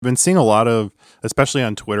been seeing a lot of, especially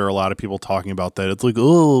on Twitter, a lot of people talking about that. It's like,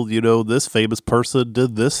 oh, this famous person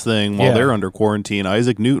did this thing while they're under quarantine.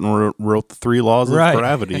 Isaac Newton wrote the 3 laws of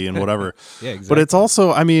gravity and whatever. Yeah, exactly. But it's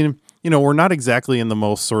also, I mean, we're not exactly in the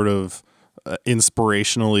most sort of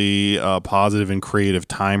inspirationally positive and creative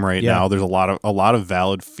time right now. There's a lot of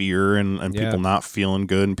valid fear and people not feeling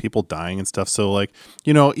good and people dying and stuff. So like,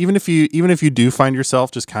 even if you do find yourself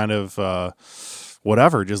just kind of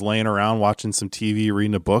whatever, just laying around watching some TV,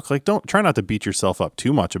 reading a book, like don't try not to beat yourself up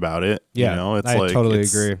too much about it. It's I totally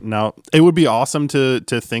agree. Now it would be awesome to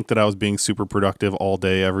think that I was being super productive all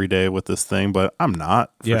day, every day with this thing, but I'm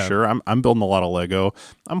not for sure. I'm building a lot of Lego.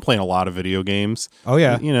 I'm playing a lot of video games. Oh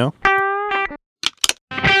yeah.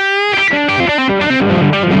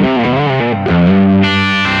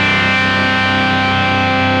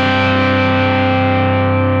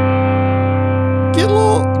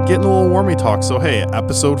 Getting a little warmy talk. So hey,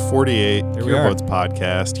 episode 48, Gearbuds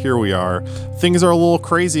Podcast. Here we are. Things are a little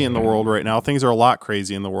crazy in the world right now. Things are a lot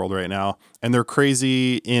crazy in the world right now, and they're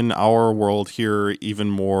crazy in our world here even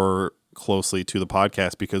more closely to the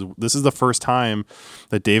podcast because this is the first time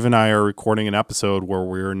that Dave and I are recording an episode where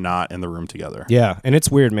we're not in the room together. Yeah, and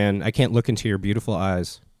it's weird, man. I can't look into your beautiful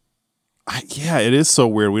eyes. Yeah, it is so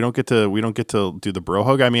weird. We don't get to do the bro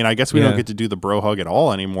hug. I mean, I guess we don't get to do the bro hug at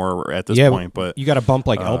all anymore at this point. But you got to bump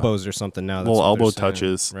like elbows or something now. That's little elbow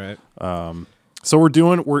touches, right? So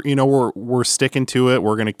we're sticking to it.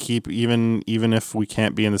 We're gonna keep even if we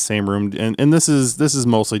can't be in the same room. And this is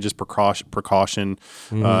mostly just precaution.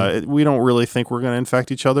 Mm-hmm. We don't really think we're gonna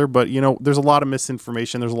infect each other, but there's a lot of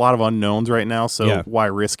misinformation. There's a lot of unknowns right now. So why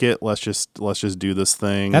risk it? Let's just do this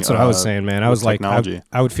thing. That's what I was saying, man. I was like,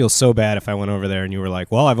 I would feel so bad if I went over there and you were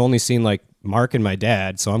like, well, I've only seen like Mark and my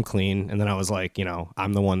dad, so I'm clean. And then I was like,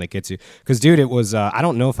 I'm the one that gets you. Because dude, it was I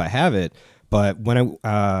don't know if I have it. But when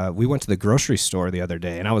we went to the grocery store the other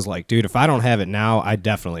day, and I was like, dude, if I don't have it now, I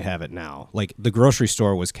definitely have it now. Like the grocery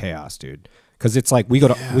store was chaos, dude. Because it's like we go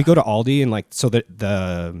to Aldi and like so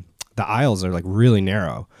the aisles are like really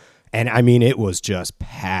narrow, and I mean it was just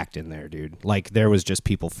packed in there, dude. Like there was just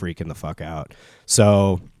people freaking the fuck out.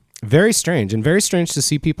 So very strange to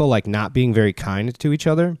see people like not being very kind to each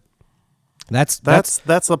other. That's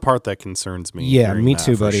the part that concerns me. Yeah, me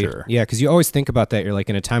too, buddy. Sure. Yeah, because you always think about that. You're like,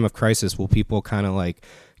 in a time of crisis, will people kind of like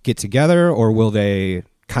get together, or will they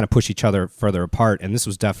kind of push each other further apart? And this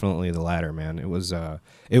was definitely the latter, man. It was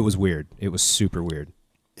weird. It was super weird.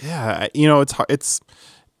 Yeah, it's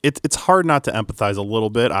hard not to empathize a little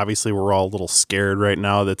bit. Obviously, we're all a little scared right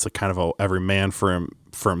now. That's a kind of a every man for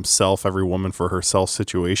himself, every woman for herself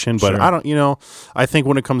situation. But sure. I don't, I think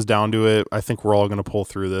when it comes down to it, I think we're all going to pull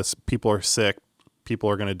through this. People are sick.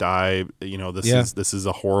 People are going to die. This is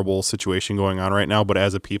a horrible situation going on right now. But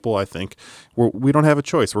as a people, I think we don't have a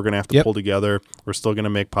choice. We're going to have to pull together. We're still going to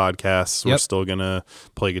make podcasts. We're still going to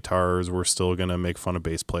play guitars. We're still going to make fun of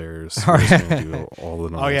bass players. We're just going to do all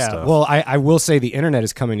the normal stuff. Well, I will say the internet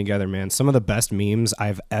is coming together, man. Some of the best memes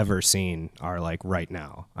I've ever seen are like right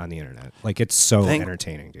now on the internet. Like it's so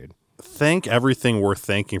entertaining, dude. Thank everything we're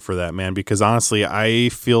thanking for that, man. Because honestly, I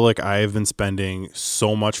feel like I've been spending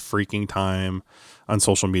so much freaking time on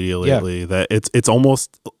social media lately that it's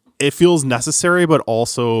almost, it feels necessary, but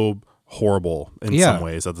also horrible in some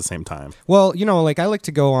ways at the same time. Well, like I like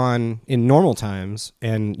to go on in normal times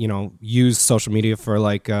and, use social media for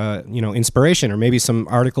like, inspiration or maybe some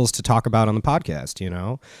articles to talk about on the podcast,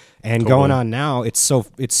 and going on now, it's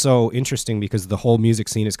so interesting because the whole music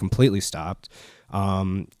scene is completely stopped.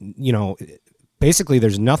 Basically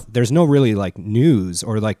there's no really like news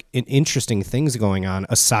or like interesting things going on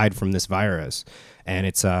aside from this virus. And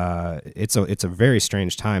it's a very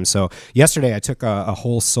strange time. So yesterday I took a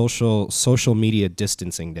whole social media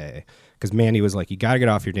distancing day because Mandy was like, you got to get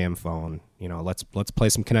off your damn phone. Let's play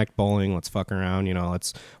some Connect bowling. Let's fuck around.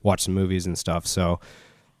 Let's watch some movies and stuff. So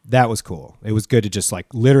that was cool. It was good to just like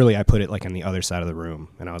literally I put it like on the other side of the room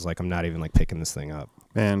and I was like, I'm not even like picking this thing up.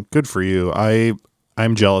 Man, good for you.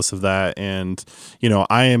 I'm jealous of that, and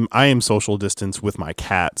I am social distance with my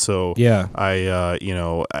cat. So yeah,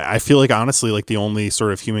 I feel like honestly, like the only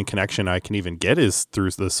sort of human connection I can even get is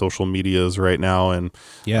through the social medias right now. And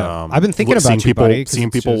I've been thinking about seeing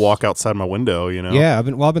people walk outside my window. Yeah,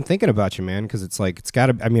 I've been thinking about you, man, because it's like it's got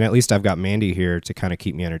to. I mean, at least I've got Mandy here to kind of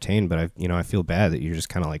keep me entertained. But I feel bad that you're just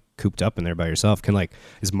kind of like cooped up in there by yourself.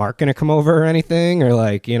 Is Mark gonna come over or anything, or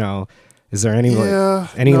like Is there any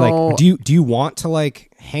like do you want to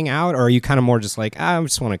like hang out, or are you kind of more just like I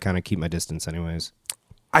just want to kind of keep my distance anyways?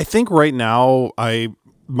 I think right now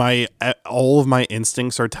all of my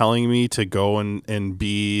instincts are telling me to go and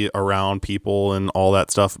be around people and all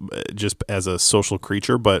that stuff just as a social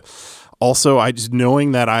creature. But also I just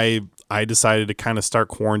knowing that I decided to kind of start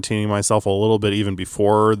quarantining myself a little bit even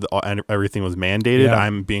before everything was mandated. Yeah.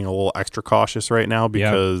 I'm being a little extra cautious right now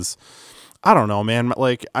because I don't know, man.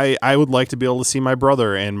 Like I would like to be able to see my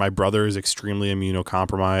brother, and my brother is extremely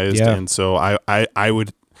immunocompromised. Yeah. And so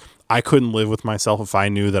I couldn't live with myself if I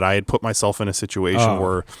knew that I had put myself in a situation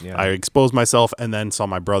where I exposed myself and then saw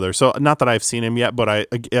my brother. So not that I've seen him yet, but I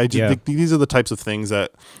just think these are the types of things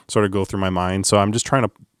that sort of go through my mind. So I'm just trying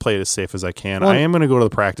to play it as safe as I can. Well, I am going to go to the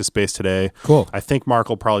practice space today. Cool. I think Mark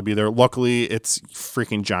will probably be there. Luckily, it's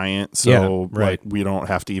freaking giant, so like we don't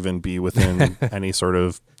have to even be within any sort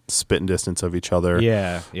of spitting distance of each other.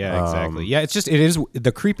 Yeah, exactly. It is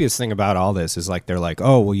the creepiest thing about all this is like they're like,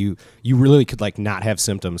 oh, well, you really could like not have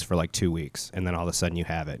symptoms for like 2 weeks, and then all of a sudden you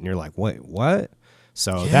have it, and you're like, wait, what?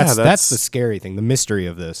 So that's the scary thing. The mystery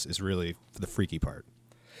of this is really the freaky part.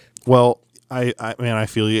 Well, I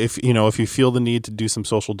feel you. If you feel the need to do some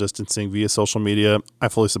social distancing via social media, I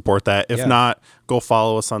fully support that. If not, go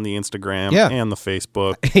follow us on the Instagram and the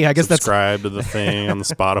Facebook. I guess subscribe to the thing on the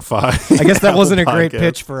Spotify. I guess that wasn't a great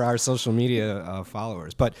pitch for our social media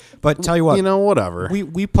followers, but tell you what, whatever.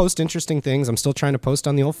 We post interesting things. I'm still trying to post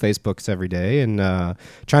on the old Facebooks every day, and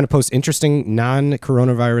trying to post interesting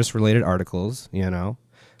non-coronavirus related articles.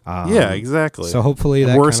 Yeah, exactly. So hopefully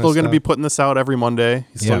we're still going to be putting this out every Monday.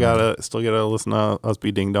 You still gotta listen to us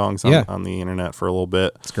be ding dongs on the internet for a little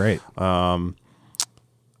bit. It's great.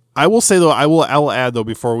 I will say though, I will add though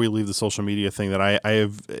before we leave the social media thing that I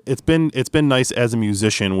have. It's been nice as a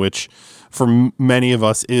musician, which for many of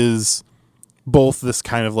us is both this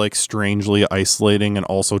kind of like strangely isolating and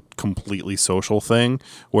also completely social thing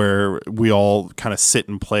where we all kind of sit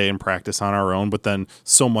and play and practice on our own, but then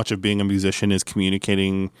so much of being a musician is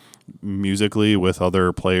communicating musically with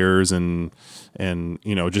other players and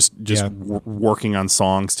just working on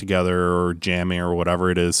songs together or jamming or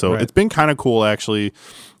whatever it is. So It's been kind of cool actually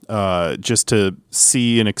just to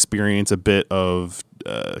see and experience a bit of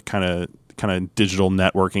kind of digital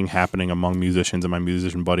networking happening among musicians and my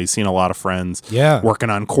musician buddies, seeing a lot of friends working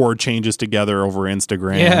on chord changes together over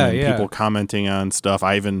Instagram and people commenting on stuff.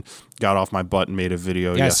 I even got off my butt and made a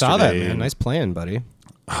video yesterday. I saw that, man. Nice playing, buddy.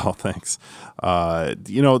 Oh, thanks.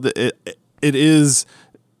 It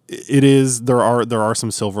is there are some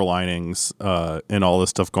silver linings in all this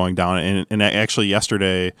stuff going down, and actually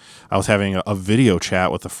yesterday I was having a video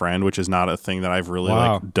chat with a friend, which is not a thing that I've really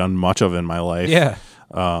like done much of in my life.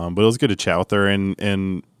 But it was good to chat with her,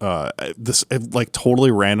 and this like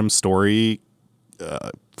totally random story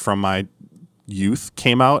from my youth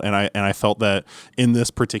came out, and I felt that in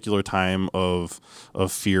this particular time of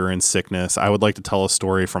fear and sickness, I would like to tell a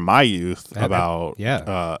story from my youth about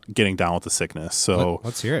getting down with the sickness. So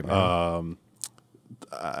let's hear it, man.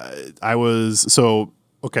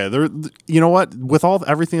 Okay, you know what? With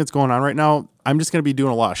everything that's going on right now, I'm just going to be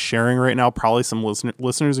doing a lot of sharing right now. Probably some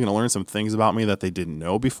listeners are going to learn some things about me that they didn't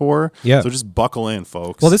know before. Yeah. So just buckle in,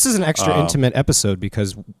 folks. Well, this is an extra intimate episode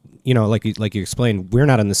because, like you explained, we're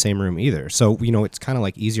not in the same room either. So, it's kind of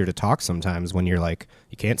like easier to talk sometimes when you're like,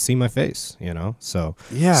 you can't see my face, So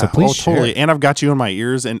yeah, so please share. Totally. And I've got you in my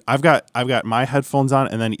ears, and I've got my headphones on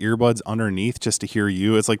and then earbuds underneath just to hear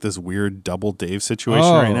you. It's like this weird double Dave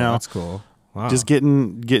situation right now. That's cool. Wow. Just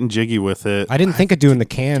getting jiggy with it. I didn't think of doing the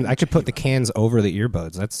can. I could put the cans over the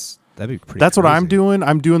earbuds. That'd be pretty. That's crazy. What I'm doing.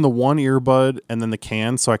 I'm doing the one earbud and then the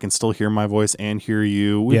can, so I can still hear my voice and hear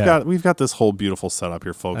you. We've got this whole beautiful setup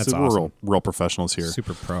here, folks. That's We're awesome. real professionals here.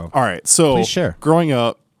 Super pro. All right. So please share. Growing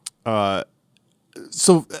up,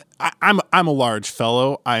 so I'm a large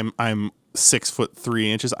fellow. I'm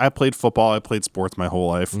 6'3". I played football. I played sports my whole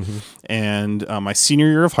life, and my senior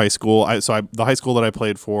year of high school. The high school that I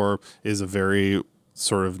played for is a very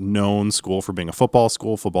sort of known school for being a football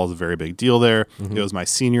school. Football is a very big deal there. It was my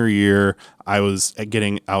senior year. I was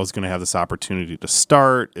going to have this opportunity to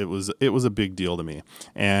start. It was a big deal to me,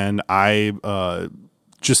 and I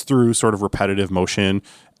just through sort of repetitive motion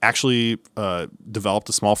actually developed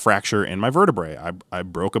a small fracture in my vertebrae. I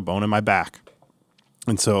broke a bone in my back.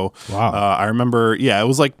 And so I remember, it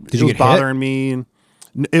was like, it was bothering me.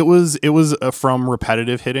 It was from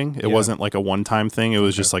repetitive hitting. It wasn't like a one-time thing. It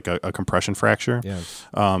was just like a compression fracture. Yeah.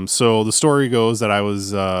 So the story goes that I was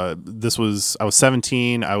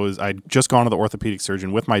 17. I'd just gone to the orthopedic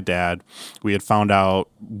surgeon with my dad. We had found out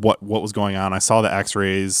what was going on. I saw the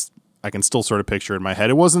x-rays. I can still sort of picture it in my head.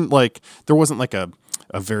 There wasn't like a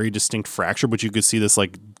very distinct fracture, but you could see this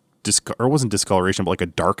like or it wasn't discoloration, but like a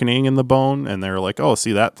darkening in the bone. And they're like, oh,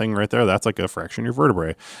 see that thing right there? That's like a fracture in your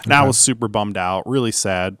vertebrae. And I was super bummed out, really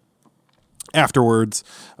sad. Afterwards,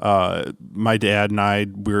 my dad and I,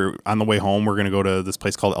 we were on the way home. We're going to go to this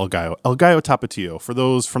place called El Gallo Tapatio. For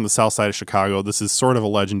those from the south side of Chicago, this is sort of a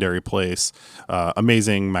legendary place.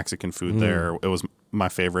 Amazing Mexican food there. It was my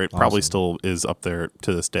favorite. Awesome. Probably still is up there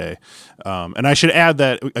to this day. And I should add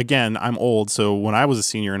that, again, I'm old. So when I was a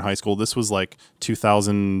senior in high school, this was like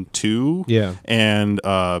 2002. Yeah. And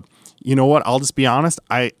you know what? I'll just be honest.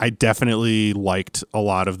 I definitely liked a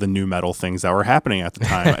lot of the new metal things that were happening at the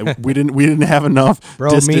time. we didn't have enough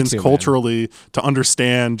distance culturally to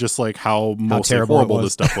understand just like how mostly horrible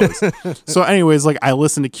this stuff was. So anyways, like I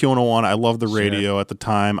listened to Q101. I loved the radio at the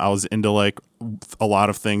time. I was into like a lot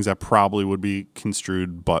of things that probably would be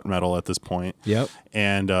construed butt metal at this point. Yep.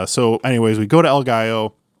 And so anyways, we go to El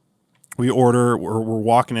Gallo. We order, we're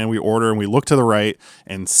walking in, we order, and we look to the right,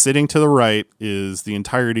 and sitting to the right is the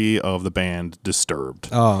entirety of the band Disturbed.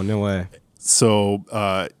 Oh, no way. So,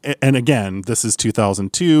 and again, this is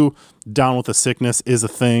 2002. Down with the Sickness is a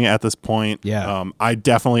thing at this point. Yeah. I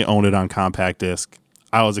definitely owned it on compact disc.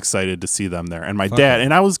 I was excited to see them there. And my dad,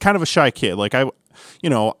 and I was kind of a shy kid. Like,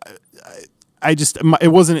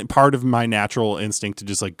 it wasn't part of my natural instinct to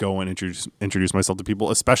just like go and introduce myself to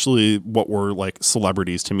people, especially what were like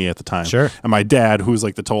celebrities to me at the time. Sure. And my dad, who's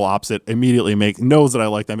like the total opposite, immediately knows that I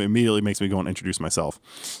like them, immediately makes me go and introduce myself.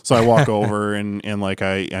 So I walk over and like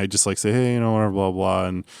I just like say, hey, whatever, blah blah,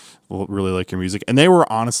 and really like your music. And they were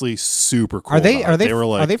honestly super cool. Are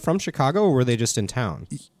they from Chicago, or were they just in town?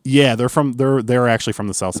 Yeah, they're actually from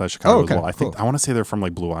the south side of Chicago okay, as well. I want to say they're from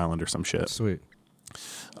like Blue Island or some shit. Sweet.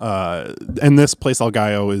 And this place, El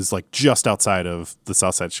Gallo, is like just outside of the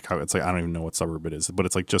south side of Chicago. It's like, I don't even know what suburb it is, but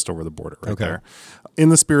it's like just over the border right there. In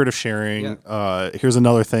the spirit of sharing, here's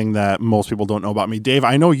another thing that most people don't know about me. Dave,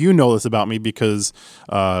 I know you know this about me because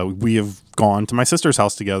we have gone to my sister's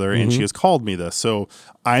house together and she has called me this. So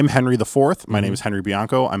I'm Henry the Fourth. My name is Henry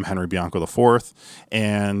Bianco. I'm Henry Bianco the Fourth.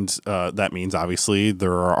 And that means obviously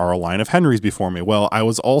there are a line of Henrys before me. Well, I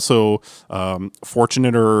was also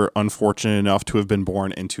fortunate or unfortunate enough to have been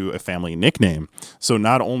born into a family nickname. So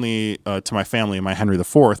not only to my family am I Henry the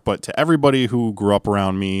Fourth, but to everybody who grew up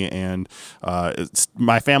around me and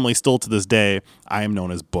my family still to this day, I am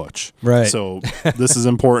known as Butch. Right. So this is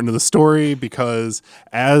important to the story because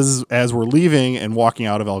as we're leaving and walking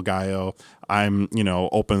out of El Gallo, I'm,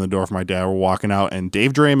 opening the door for my dad. We're walking out, and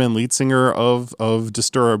Dave Draiman, lead singer of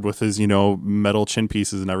Disturbed, with his, metal chin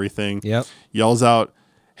pieces and everything, yells out,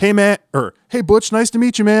 "Hey, man," or "Hey, Butch, nice to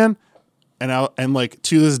meet you, man." And like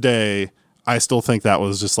to this day, I still think that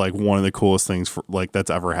was just like one of the coolest things that's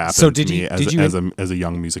ever happened to me as a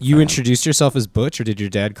young music fan. You introduced yourself as Butch, or did your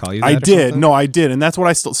dad call you that? I did. No, I did. And that's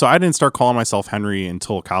what so I didn't start calling myself Henry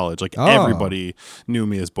until college. Like everybody knew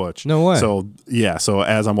me as Butch. No way. So yeah. So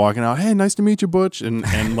as I'm walking out, "Hey, nice to meet you, Butch."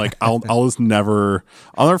 And like, I'll never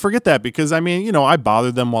forget that because I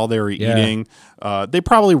bothered them while they were eating. They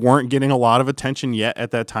probably weren't getting a lot of attention yet at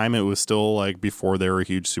that time. It was still like before they were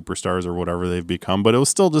huge superstars or whatever they've become, but it was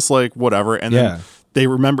still just like whatever. And then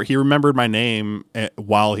he remembered my name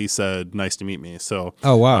while he said, "Nice to meet me." So,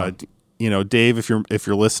 oh wow. Dave, if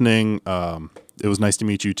you're listening, it was nice to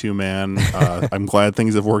meet you too, man. I'm glad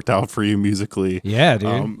things have worked out for you musically. Yeah,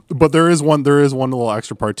 dude. But there is one little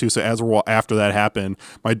extra part too. So after that happened,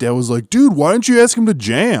 my dad was like, "Dude, why don't you ask him to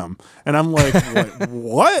jam?" And I'm like,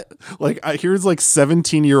 "What?" Like, here's like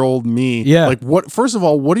 17-year-old me. Yeah. Like, what? First of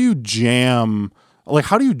all, what do you jam? Like,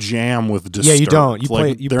 how do you jam with Disturbed? Yeah, you don't. You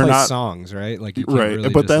like, play songs, right? Like, you can't right. Really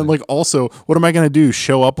but then, like, also, what am I going to do?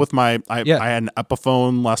 Show up with I had an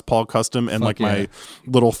Epiphone Les Paul Custom and my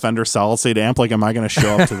little Fender Solid State amp. Like, am I going to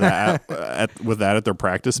show up to that with that at their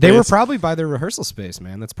practice space? They were probably by their rehearsal space,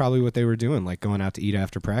 man. That's probably what they were doing, like going out to eat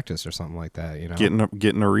after practice or something like that.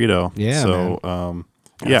 Getting a Rito. Yeah. So, man.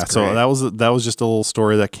 So that was just a little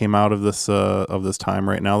story that came out of this time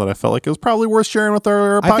right now that I felt like it was probably worth sharing with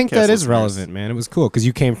our podcast I think that listeners. is relevant, man. It was cool because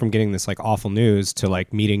you came from getting this like awful news to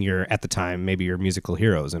like meeting at the time, maybe your musical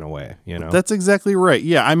heroes in a way, That's exactly right.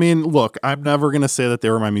 Yeah, I mean, look, I'm never going to say that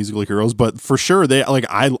they were my musical heroes, but for sure they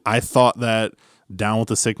I thought that Down with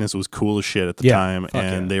the Sickness was cool as shit at the time,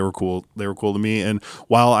 and they were cool. They were cool to me, and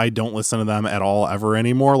while I don't listen to them at all ever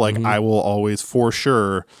anymore, I will always for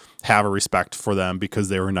sure have a respect for them because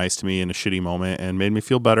they were nice to me in a shitty moment and made me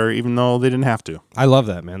feel better, even though they didn't have to. I love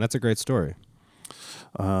that, man. That's a great story.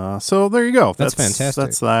 So there you go. That's fantastic.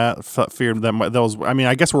 That's that. Fear that was. I mean,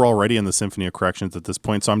 I guess we're already in the symphony of corrections at this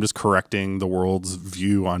point, so I'm just correcting the world's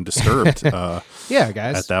view on Disturbed. Yeah,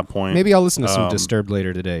 guys. At that point, maybe I'll listen to some Disturbed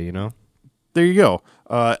later today. There you go.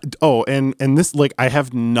 And this, like, I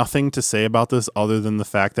have nothing to say about this other than the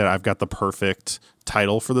fact that I've got the perfect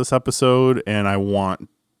title for this episode, and I want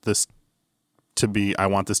this to be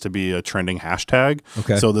a trending hashtag.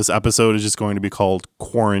 Okay. So this episode is just going to be called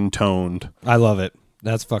Quarantoned. I love it.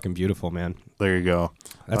 That's fucking beautiful, man. There you go.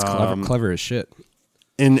 That's clever as shit.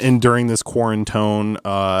 And during this quarantone,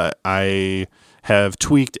 I have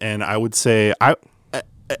tweaked, and I would say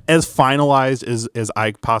as finalized as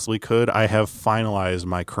I possibly could, I have finalized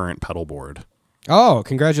my current pedal board. Oh,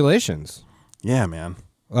 congratulations. Yeah, man.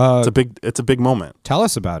 It's a big moment. Tell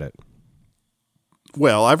us about it.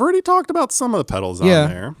 Well, I've already talked about some of the pedals on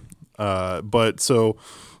there. But so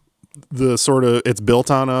the sort of, it's built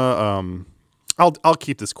on a, I'll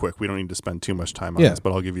keep this quick. We don't need to spend too much time on this,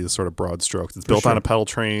 but I'll give you the sort of broad strokes. It's built on a Pedal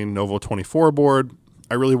Train Novo 24 board.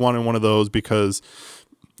 I really wanted one of those because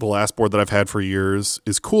the last board that I've had for years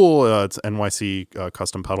is cool. It's NYC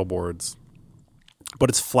custom pedal boards, but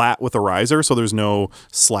it's flat with a riser, so there's no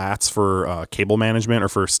slats for cable management or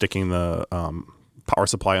for sticking the power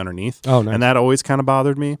supply underneath. Oh, nice. And that always kind of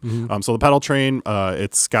bothered me. Mm-hmm. So the Pedal Train,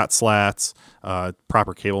 it's got slats,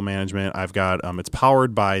 proper cable management. I've got it's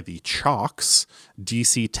powered by the Chalks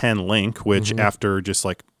DC10 Link, which after just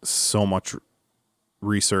like so much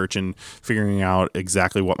research and figuring out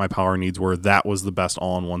exactly what my power needs were, that was the best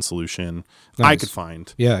all-in-one solution I could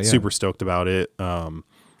find. Yeah. Super stoked about it.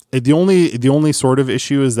 The only sort of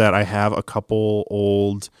issue is that I have a couple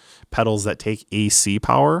old pedals that take AC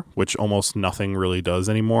power, which almost nothing really does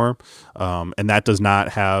anymore. And that does not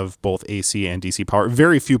have both AC and DC power.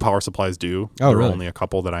 Very few power supplies do. There are only a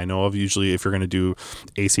couple that I know of. Usually if you're going to do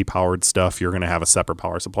AC powered stuff, you're going to have a separate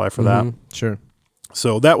power supply for that. Sure.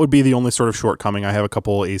 So that would be the only sort of shortcoming. I have a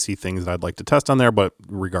couple AC things that I'd like to test on there, but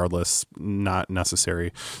regardless, not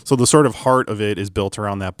necessary. So the sort of heart of it is built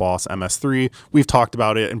around that Boss MS3. We've talked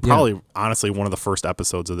about it, and probably, honestly, one of the first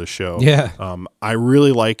episodes of this show. Yeah. I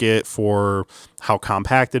really like it for how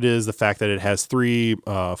compact it is, the fact that it has 3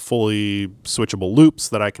 fully switchable loops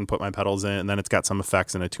that I can put my pedals in, and then it's got some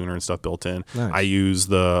effects and a tuner and stuff built in. Nice. I use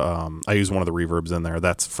one of the reverbs in there.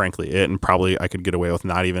 That's frankly it, and probably I could get away with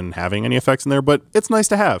not even having any effects in there, but it's nice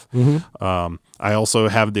to have. I also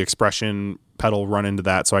have the Expression pedal run into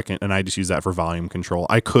that, so I just use that for volume control.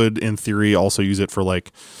 I could, in theory, also use it for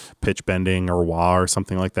like pitch bending or wah or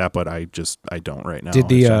something like that, but I don't right now. Did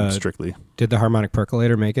the harmonic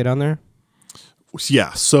percolator make it on there?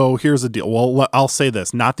 Yeah. So here's the deal. Well, I'll say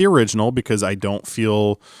this: not the original, because I don't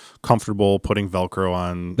feel comfortable putting Velcro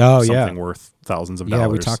on something worth thousands of dollars. Yeah,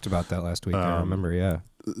 we talked about that last week. I remember. Yeah.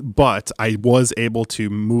 But I was able to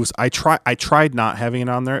move. I tried not having it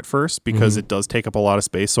on there at first because it does take up a lot of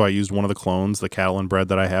space. So I used one of the clones, the Cattle and Bread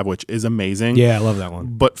that I have, which is amazing. Yeah, I love that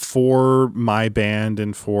one. But for my band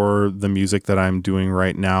and for the music that I'm doing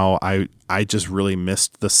right now, I just really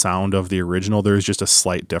missed the sound of the original. There's just a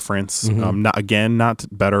slight difference. Not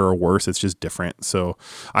better or worse. It's just different. So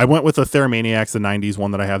I went with the Theramaniacs, the 90s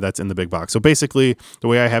one that I have that's in the big box. So basically, the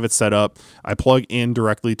way I have it set up, I plug in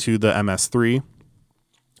directly to the MS3.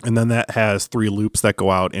 And then that has 3 loops that go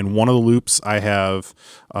out. In one of the loops, I have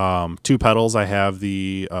 2 pedals. I have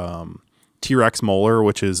the T-Rex Molar,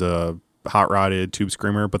 which is a hot rodded tube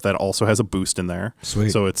screamer, but that also has a boost in there. Sweet.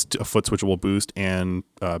 So it's a foot switchable boost and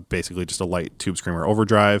basically just a light tube screamer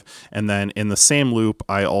overdrive. And then in the same loop,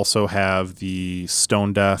 I also have the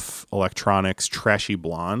Stone Deaf Electronics Trashy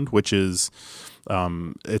Blonde, which is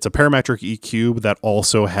it's a parametric EQ that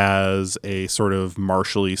also has a sort of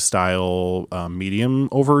Marshall-y style medium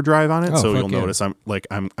overdrive on it. So you'll notice I'm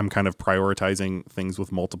kind of prioritizing things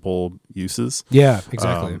with multiple uses. Yeah,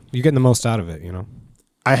 exactly. You're getting the most out of it, you know.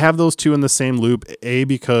 I have those 2 in the same loop,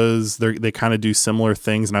 because they kind of do similar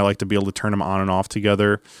things, and I like to be able to turn them on and off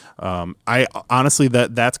together. I honestly,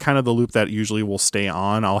 that's kind of the loop that usually will stay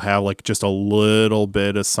on. I'll have like just a little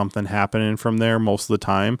bit of something happening from there most of the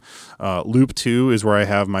time. Loop 2 is where I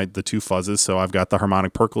have the 2 fuzzes. So I've got the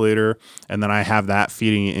harmonic percolator, and then I have that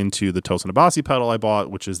feeding into the Tosin Abasi pedal I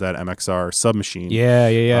bought, which is that MXR Submachine.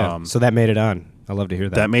 Yeah. So that made it on. I love to hear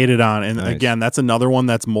that. That made it on. And again, that's another one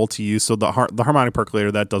that's multi-use. So the harmonic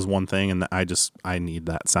percolator, that does one thing, and I need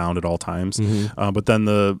that sound at all times. But then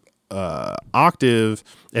the octave,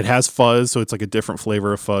 it has fuzz, so it's like a different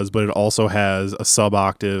flavor of fuzz, but it also has a sub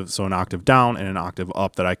octave, so an octave down and an octave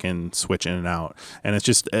up that I can switch in and out. And it's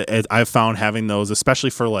just, I've found having those, especially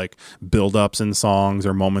for like build-ups in songs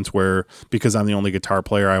or moments where, because I'm the only guitar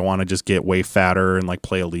player, I want to just get way fatter and like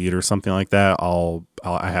play a lead or something like that,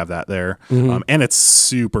 I have that there. And it's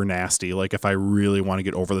super nasty. Like if I really want to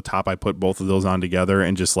get over the top, I put both of those on together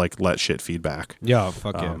and just like let shit feedback. Yeah,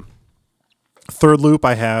 fuck yeah. third loop,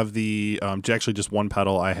 I have the actually just one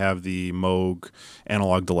pedal. I have the Moog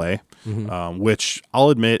analog delay, which I'll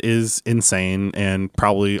admit is insane and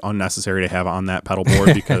probably unnecessary to have on that pedal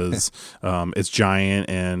board because it's giant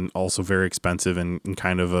and also very expensive and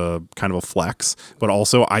kind of a flex. But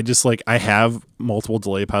also, I have multiple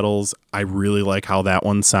delay pedals. I really like how that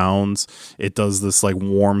one sounds. It does this like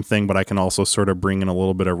warm thing, but I can also sort of bring in a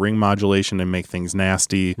little bit of ring modulation and make things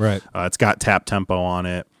nasty. Right. It's got tap tempo on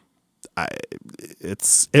it.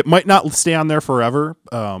 It might not stay on there forever,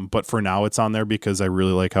 but for now it's on there because I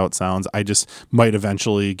really like how it sounds. I just might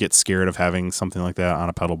eventually get scared of having something like that on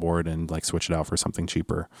a pedal board and like switch it out for something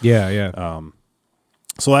cheaper. Yeah.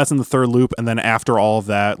 So that's in the third loop, and then after all of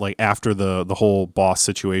that, like after the whole Boss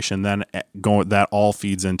situation, then that all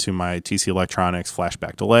feeds into my TC Electronics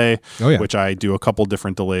flashback delay, which I do a couple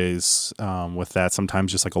different delays with that.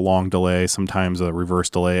 Sometimes just like a long delay, sometimes a reverse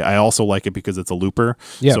delay. I also like it because it's a looper.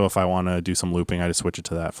 Yeah. So if I want to do some looping, I just switch it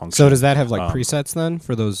to that function. So does that have like presets then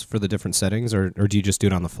for the different settings, or do you just do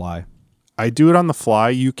it on the fly? I do it on the fly.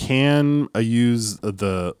 You can use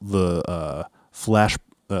the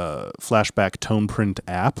flashback tone print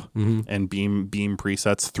app and beam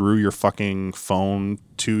presets through your fucking phone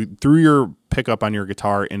through your pickup on your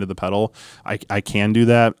guitar into the pedal. I can do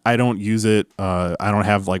that. I don't use it. I don't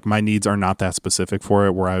have like my needs are not that specific for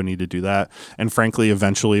it where I would need to do that. And frankly,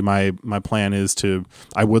 eventually my plan is to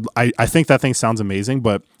I think that thing sounds amazing,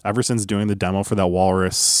 but ever since doing the demo for that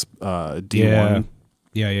Walrus D1.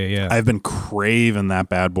 Yeah. I've been craving that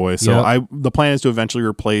bad boy. So the plan is to eventually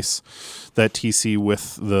replace that TC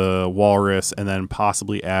with the Walrus and then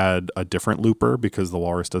possibly add a different looper because the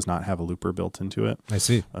Walrus does not have a looper built into it. I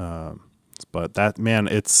see. But that, man,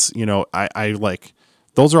 it's, I like,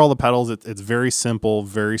 those are all the pedals. It's very simple,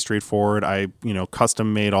 very straightforward. I,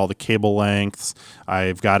 custom made all the cable lengths.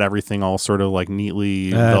 I've got everything all sort of like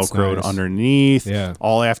neatly Velcroed underneath. Yeah.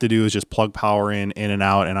 All I have to do is just plug power in and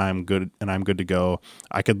out, and I'm good to go.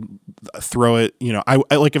 I could throw it, I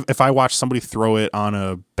like if I watch somebody throw it on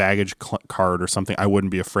a baggage cart or something, I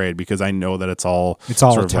wouldn't be afraid because I know that it's all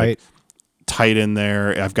sort of tight. Tight in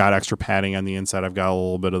there. I've got extra padding on the inside. I've got a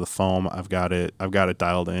little bit of the foam. I've got it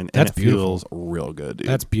dialed in. And it feels real good, dude.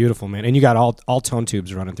 That's beautiful, man. And you got all tone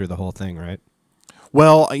tubes running through the whole thing, right?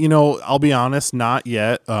 Well, I'll be honest, not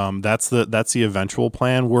yet. That's the eventual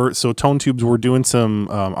plan. Tone tubes. We're doing some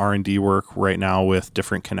R&D work right now with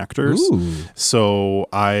different connectors. Ooh. So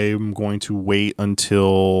I'm going to wait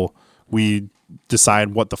until we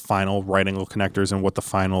decide what the final right angle connectors and what the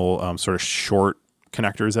final sort of short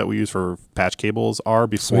connectors that we use for patch cables are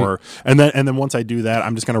before. Sweet. And then once I do that,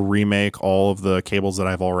 I'm just going to remake all of the cables that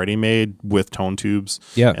I've already made with tone tubes.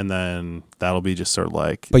 Yeah. And then that'll be just sort of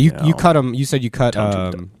like, but you cut them, you said you cut, you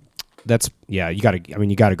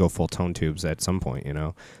gotta go full tone tubes at some point,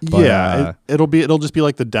 But, it'll just be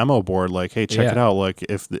like the demo board. Like, hey, check it out. Like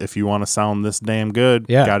if you want to sound this damn good,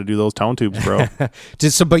 you got to do those tone tubes, bro.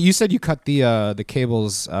 But you said you cut the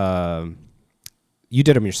cables, you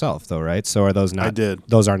did them yourself, though, right? So are those not? I did.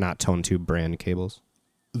 Those are not Tone Tube brand cables.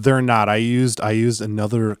 They're not. I used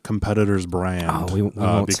another competitor's brand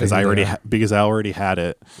because I already had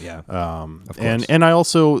it. Yeah. Of course. And I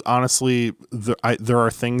also honestly there are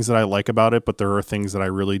things that I like about it, but there are things that I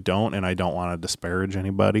really don't, and I don't want to disparage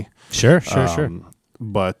anybody. Sure.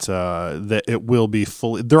 But that it will be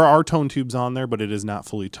fully. There are tone tubes on there, but it is not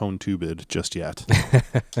fully tone tubed just yet.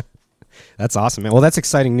 That's awesome, man. Well, that's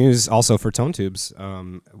exciting news also for tone tubes.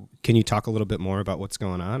 Can you talk a little bit more about what's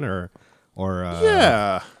going on, or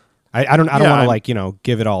yeah? I don't want to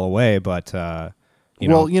give it all away, but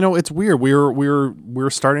it's weird. We're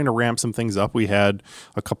starting to ramp some things up. We had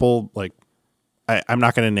a couple I'm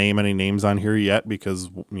not going to name any names on here yet because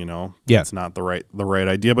it's not the right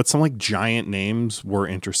idea. But some like giant names were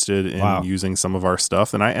interested in using some of our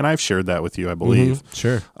stuff, and I've shared that with you, I believe. Mm-hmm.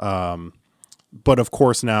 Sure. But of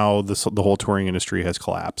course, now the whole touring industry has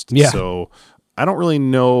collapsed. Yeah. So I don't really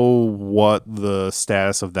know what the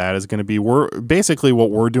status of that is going to be. What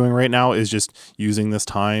we're doing right now is just using this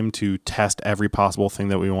time to test every possible thing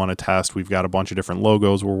that we want to test. We've got a bunch of different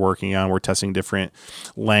logos we're working on. We're testing different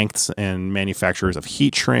lengths and manufacturers of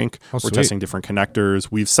heat shrink. We're testing different connectors.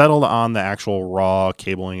 We've settled on the actual raw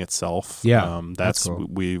cabling itself. Yeah. That's cool.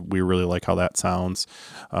 We really like how that sounds.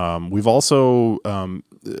 We've also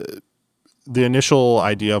the initial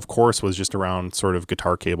idea, of course, was just around sort of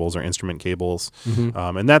guitar cables or instrument cables.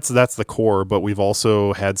 Mm-hmm. And that's the core, but we've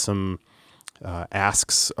also had some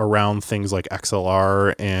asks around things like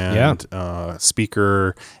XLR and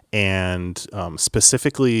speaker and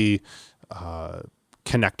specifically wireless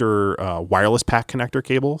pack connector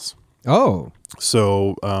cables. Oh.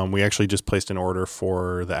 So we actually just placed an order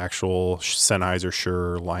for the actual Sennheiser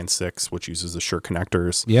Shure Line 6, which uses the Shure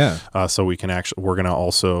connectors. Yeah. So we're going to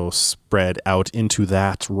also spread out into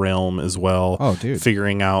that realm as well. Oh, dude.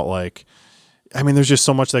 Figuring out there's just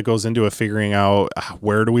so much that goes into it, figuring out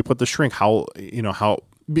where do we put the shrink, how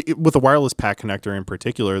with a wireless pack connector in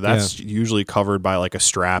particular, that's usually covered by like a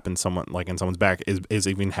strap in someone's back. Is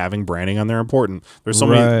even having branding on there important? There's so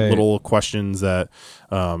many little questions that,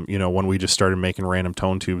 when we just started making random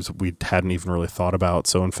tone tubes, we hadn't even really thought about.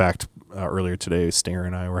 So in fact, earlier today, Stinger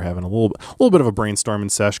and I were having a little bit of a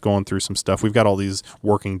brainstorming sesh, going through some stuff. We've got all these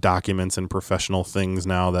working documents and professional things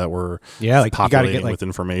now that we're populating with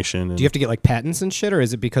information. Do you have to get like patents and shit, or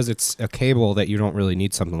is it because it's a cable that you don't really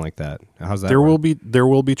need something like that? How's that? There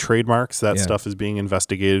will be trademarks. That stuff is being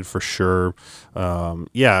investigated for sure.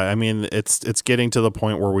 It's getting to the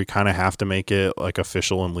point where we kind of have to make it like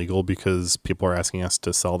official and legal because people are asking us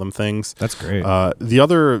to sell them things. That's great. The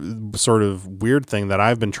other sort of weird thing that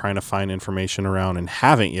I've been trying to find information around and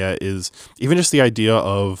haven't yet is even just the idea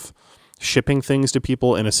of shipping things to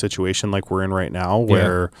people in a situation like we're in right now,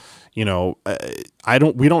 where we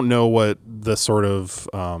don't know what the sort of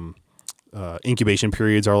incubation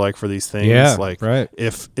periods are like for these things.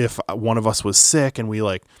 If one of us was sick and we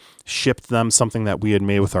like shipped them something that we had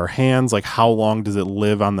made with our hands, like how long does it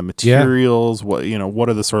live on the materials? What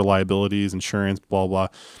are the sort of liabilities, insurance, blah blah.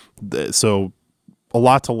 So a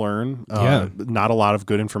lot to learn. Not a lot of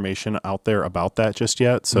good information out there about that just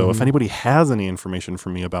yet. So if anybody has any information for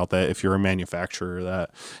me about that, if you're a manufacturer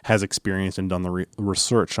that has experienced and done the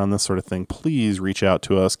research on this sort of thing, please reach out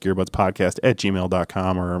to us,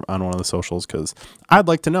 gearbudspodcast@gmail.com, or on one of the socials, because I'd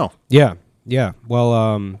like to know. Yeah.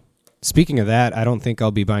 Well, speaking of that, I don't think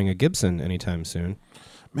I'll be buying a Gibson anytime soon.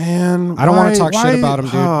 Man, I don't want to talk shit about them,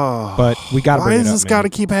 dude, but we got to bring it up. Why has this got to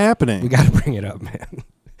keep happening? We got to bring it up, man.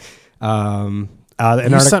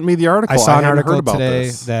 You sent me the article. I saw an article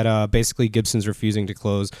today that basically Gibson's refusing to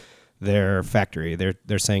close their factory.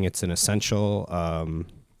 They're saying it's an essential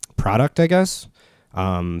product, I guess,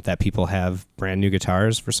 that people have brand new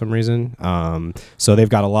guitars for some reason. So they've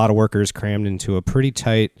got a lot of workers crammed into a pretty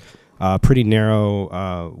tight, pretty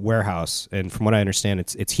narrow warehouse. And from what I understand,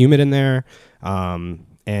 it's humid in there.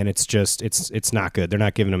 And it's just it's not good. They're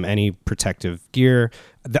not giving them any protective gear.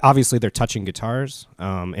 Obviously, they're touching guitars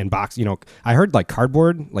and box. I heard like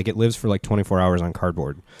cardboard, like it lives for like 24 hours on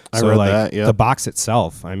cardboard. So I read that. The box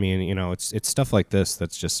itself. I mean, it's stuff like this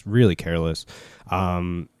that's just really careless.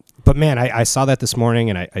 But man, I saw that this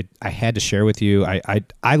morning, and I had to share with you.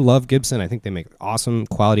 I love Gibson. I think they make awesome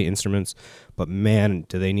quality instruments. But man,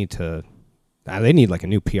 do they need to? They need like a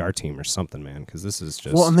new PR team or something, man, because this is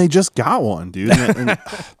just... Well, and they just got one, dude. and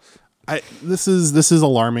this is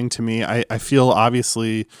alarming to me. I feel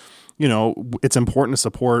obviously, it's important to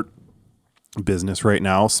support business right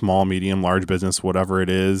now, small, medium, large business, whatever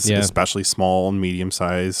it is, especially small and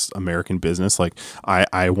medium-sized American business. Like,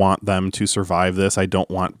 I want them to survive this. I don't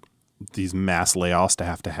want these mass layoffs to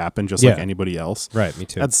have to happen just like anybody else. Right, me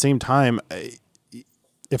too. At the same time...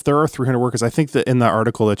 if there are 300 workers, I think that in the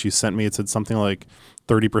article that you sent me, it said something like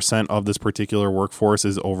 30% of this particular workforce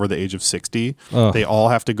is over the age of 60. They all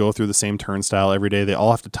have to go through the same turnstile every day. They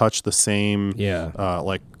all have to touch the same,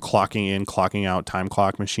 like clocking in, clocking out time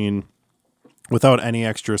clock machine without any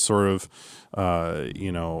extra sort of,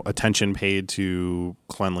 attention paid to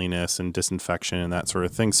cleanliness and disinfection and that sort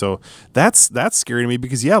of thing. So that's scary to me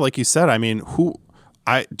because, like you said, I mean,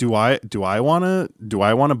 do I want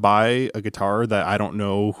to buy a guitar that I don't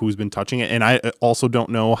know who's been touching it, and I also don't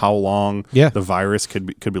know how long the virus could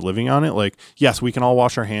be living on it. Like, yes, we can all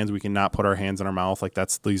wash our hands, we can not put our hands in our mouth. Like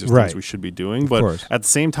these are things we should be doing. But at the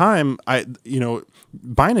same time,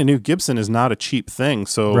 buying a new Gibson is not a cheap thing.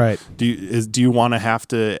 So do you want to have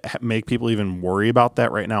to make people even worry about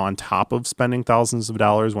that right now on top of spending thousands of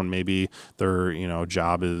dollars when maybe their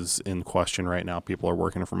job is in question right now? People are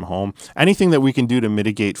working from home. Anything that we can do to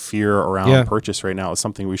mitigate fear around purchase right now is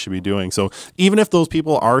something we should be doing. So even if those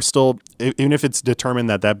people are still, even if it's determined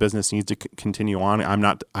that business needs to continue on, I'm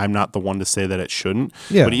not the one to say that it shouldn't.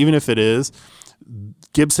 But even if it is,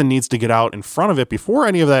 Gibson needs to get out in front of it before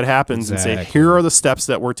any of that happens and say, here are the steps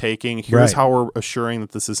that we're taking. Here's how we're assuring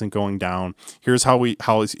that this isn't going down. Here's how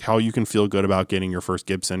you can feel good about getting your first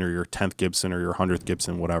Gibson or your 10th Gibson or your 100th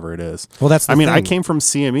Gibson, whatever it is. Well, that's the thing. I came from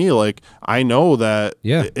CME. Like, I know that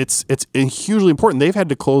it's hugely important. They've had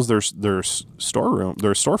to close their storeroom,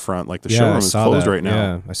 their storefront. Like the showroom is closed right now.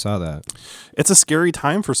 Yeah, I saw that. It's a scary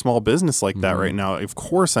time for small business like that right now. Of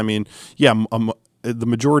course, the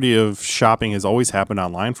majority of shopping has always happened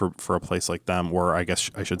online for a place like them, or I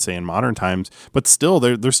guess I should say in modern times, but still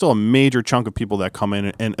there's still a major chunk of people that come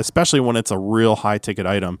in, and especially when it's a real high ticket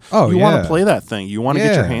item, you want to play that thing. You want to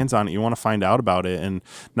get your hands on it. You want to find out about it, and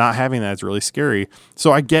not having that is really scary.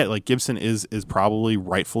 So I get like Gibson is probably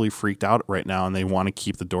rightfully freaked out right now, and they want to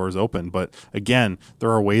keep the doors open. But again,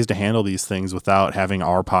 there are ways to handle these things without having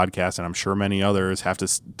our podcast, and I'm sure many others have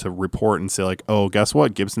to report and say like, oh, guess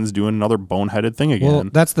what? Gibson's doing another boneheaded thing again. Well,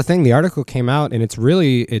 that's the thing. The article came out, and it's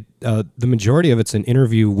really the majority of it's an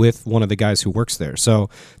interview with one of the guys who works there. So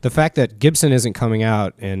the fact that Gibson isn't coming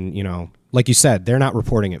out, and like you said, they're not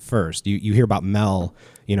reporting it first. You hear about Mel,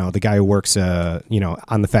 the guy who works on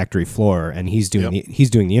the factory floor, and he's doing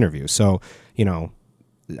the interview. So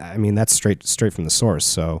I mean, that's straight from the source.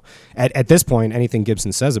 So at this point, anything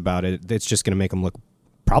Gibson says about it, it's just going to make them look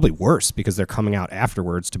probably worse, because they're coming out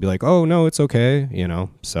afterwards to be like, oh no, it's okay,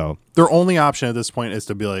 so their only option at this point is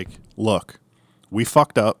to be like, look, we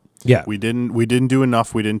fucked up. Yeah, we didn't do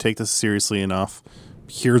enough. We didn't take this seriously enough.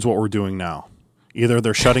 Here's what we're doing now. Either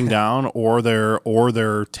they're shutting down, or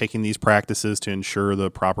they're taking these practices to ensure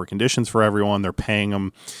the proper conditions for everyone. They're paying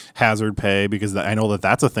them hazard pay, because I know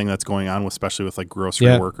that's a thing that's going on, especially with like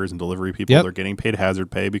grocery workers and delivery people. They're getting paid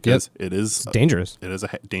hazard pay because it's dangerous. It is a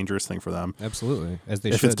dangerous thing for them. Absolutely, as they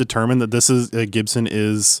if should. It's determined that this is Gibson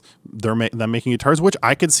is them making guitars, which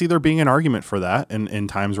I could see there being an argument for that in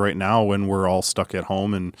times right now when we're all stuck at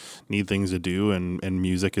home and need things to do, and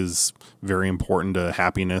music is very important to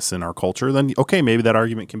happiness in our culture. Then okay, maybe that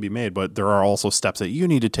argument can be made, but there are also steps that you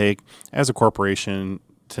need to take as a corporation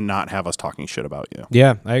to not have us talking shit about you.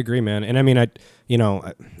 Yeah, I agree, man. And I mean, I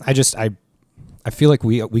feel like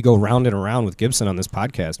we go round and around with Gibson on this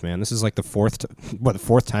podcast, man. This is like the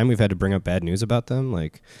fourth time we've had to bring up bad news about them.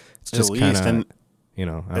 Like, it's just kind of,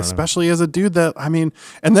 especially as a dude that, I mean,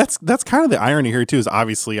 and that's kind of the irony here too, is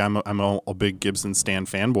obviously I'm a big Gibson Stan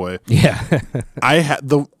fanboy. Yeah. I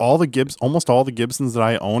had almost all the Gibsons that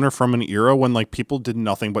I own are from an era when like people did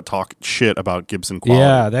nothing but talk shit about Gibson quality.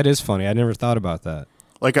 Yeah, that is funny. I never thought about that.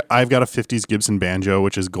 Like, I've got a 50s Gibson banjo,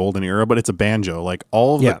 which is golden era, but it's a banjo. Like,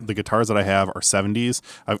 all of the guitars that I have are 70s.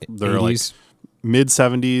 They're 80s. like mid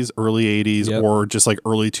 70s, early 80s, or just like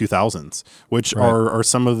early 2000s, which are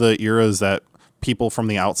some of the eras that people from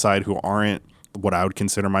the outside who aren't what I would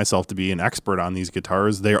consider myself to be an expert on these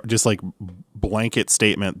guitars, they're just like blanket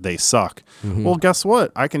statement, they suck. Mm-hmm. Well, guess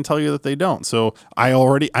what? I can tell you that they don't. So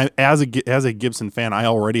as a Gibson fan, I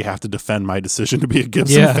already have to defend my decision to be a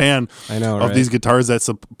Gibson fan of these guitars that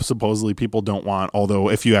supposedly people don't want. Although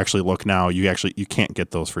if you actually look now, you can't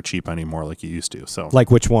get those for cheap anymore like you used to. So like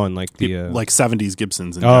which one? Like the like 70s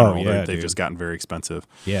Gibsons in general. They've just gotten very expensive.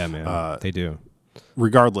 Yeah, man. They do.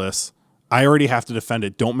 Regardless, I already have to defend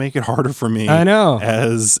it. Don't make it harder for me. I know.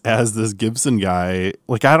 As this Gibson guy,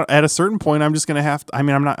 like at a certain point, I'm just gonna have to. I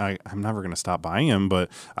mean, I'm never gonna stop buying him, but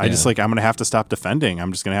I'm gonna have to stop defending.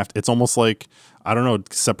 I'm just gonna have to. It's almost like, I don't know,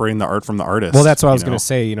 separating the art from the artist. Well, that's what I was gonna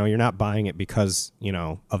say. You're not buying it because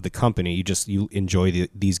of the company. You enjoy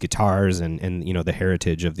these guitars and the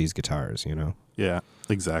heritage of these guitars. Yeah,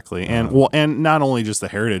 exactly. And not only just the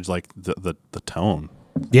heritage, like the tone.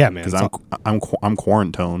 Yeah, man. Because I'm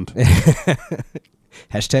quarantined.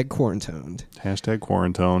 Hashtag quarantined. Hashtag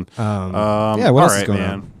quarantined. What else is going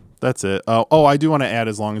on? That's it. I do want to add,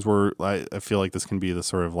 as long as I feel like this can be the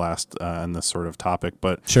sort of last in this sort of topic,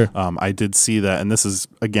 but sure. I did see that, and this is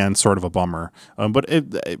again sort of a bummer, but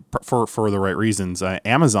for the right reasons.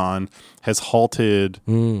 Amazon has halted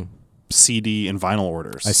CD and vinyl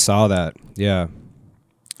orders. I saw that. Yeah.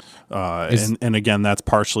 And again, that's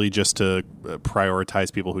partially just to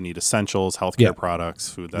prioritize people who need essentials, healthcare products,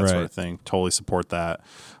 food, that sort of thing. Totally support that.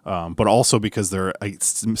 But also because they're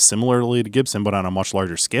similarly to Gibson, but on a much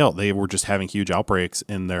larger scale, they were just having huge outbreaks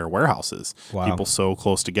in their warehouses. Wow. People so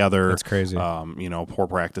close together. That's crazy. Poor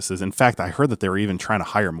practices. In fact, I heard that they were even trying to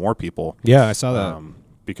hire more people. Yeah, I saw that.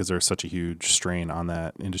 Because there's such a huge strain on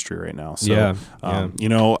that industry right now. So,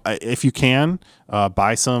 if you can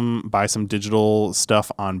buy some digital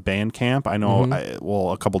stuff on Bandcamp. I know.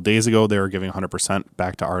 A couple days ago they were giving 100%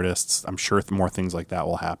 back to artists. I'm sure more things like that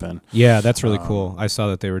will happen. Yeah, that's really cool. I saw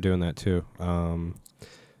that they were doing that too.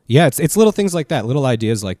 It's little things like that, little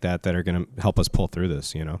ideas like that are going to help us pull through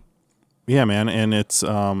this. Yeah, man, and it's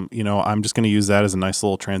I'm just going to use that as a nice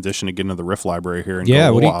little transition to get into the riff library here and go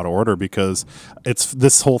a little out of order, because it's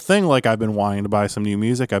this whole thing. Like, I've been wanting to buy some new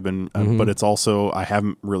music. But it's also I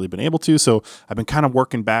haven't really been able to. So I've been kind of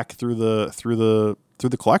working back through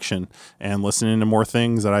the collection and listening to more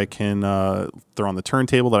things that I can throw on the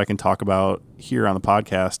turntable that I can talk about here on the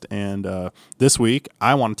podcast. And this week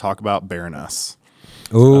I want to talk about Baroness.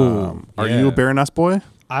 Ooh, are you a Baroness boy?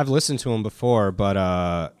 I've listened to them before, but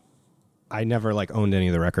I never like owned any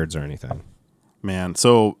of the records or anything. Man,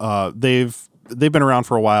 so they've been around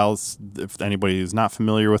for a while. If anybody is not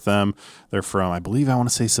familiar with them, they're from, I believe, I want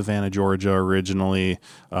to say Savannah, Georgia originally.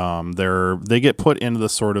 They get put into the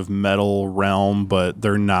sort of metal realm, but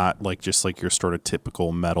they're not like just like your sort of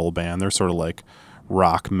typical metal band. They're sort of like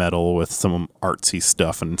rock metal with some artsy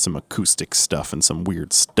stuff and some acoustic stuff and some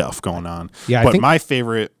weird stuff going on. Yeah, but my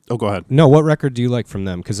favorite. Oh, go ahead. No, what record do you like from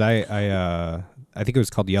them? Because I think it was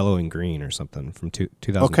called Yellow and Green or something from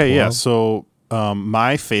 2012. Okay, yeah. So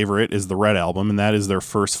my favorite is the Red Album, and that is their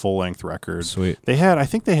first full-length record. Sweet. I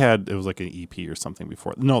think it was like an EP or something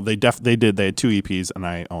before. No, they did. They had 2 EPs, and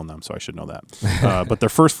I own them, so I should know that. But their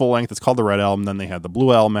first full-length, it's called the Red Album. Then they had the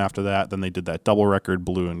Blue Album after that. Then they did that double record,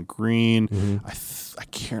 Blue and Green. Mm-hmm. I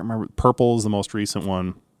can't remember. Purple is the most recent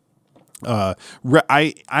one. I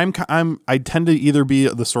tend to either be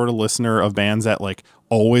the sort of listener of bands that like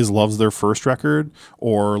always loves their first record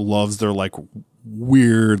or loves their like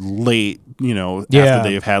weird late, after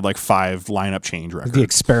they've had like 5 lineup change records. The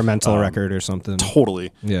experimental record or something.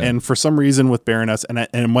 Totally. Yeah. And for some reason with Baroness, and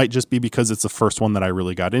it might just be because it's the first one that I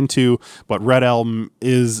really got into, but Red Album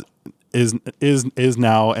is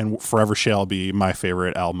now and forever shall be my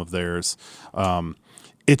favorite album of theirs.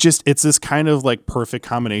 It's this kind of like perfect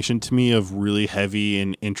combination to me of really heavy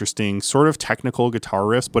and interesting sort of technical guitar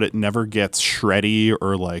riffs, but it never gets shreddy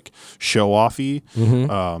or like show-offy.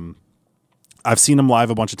 Mm-hmm. I've seen them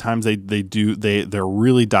live a bunch of times. They're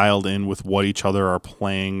really dialed in with what each other are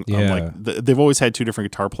playing. Yeah. They've always had 2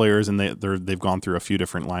 different guitar players, and they've gone through a few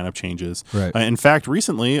different lineup changes. Right. In fact,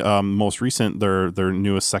 recently, most recent, their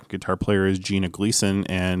newest second guitar player is Gina Gleason,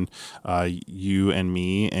 and you and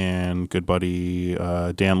me and good buddy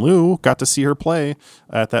Dan Liu got to see her play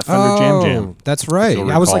at that Fender Jam Jam. That's right.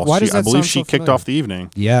 I was like, why does that I believe sound she so kicked familiar? off the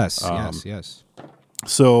evening. Yes.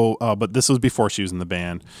 So, but this was before she was in the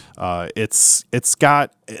band. It's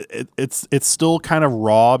still kind of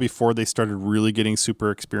raw before they started really getting super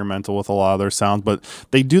experimental with a lot of their sounds. But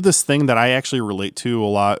they do this thing that I actually relate to a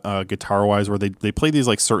lot guitar wise, where they play these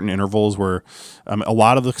like certain intervals where a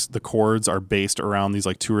lot of the chords are based around these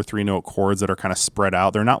like 2 or 3 note chords that are kind of spread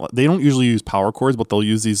out. They don't usually use power chords, but they'll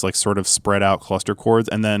use these like sort of spread out cluster chords,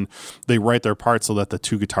 and then they write their parts so that the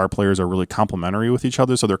 2 guitar players are really complementary with each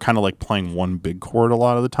other. So they're kind of like playing one big chord a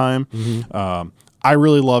lot of the time. Mm-hmm. I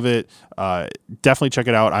really love it. Definitely check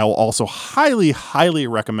it out. I will also highly, highly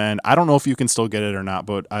recommend. I don't know if you can still get it or not,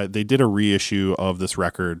 but they did a reissue of this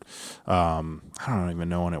record. I don't even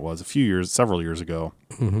know when it was. Several years ago.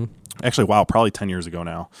 Mm-hmm. Actually, wow, probably 10 years ago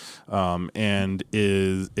now. And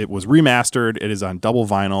it was remastered. It is on double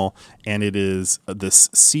vinyl, and it is this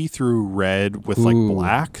see-through red with like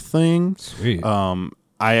black thing. Sweet.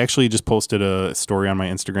 I actually just posted a story on my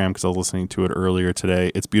Instagram because I was listening to it earlier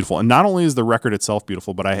today. It's beautiful. And not only is the record itself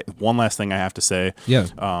beautiful, but one last thing I have to say. Yeah.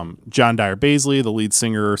 John Dyer Baisley, the lead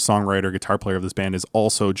singer, songwriter, guitar player of this band, is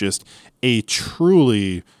also just a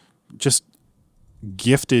truly just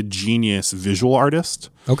gifted genius visual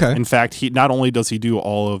artist. Okay. In fact, he not only does he do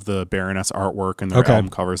all of the Baroness artwork and their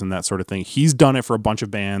album covers and that sort of thing, he's done it for a bunch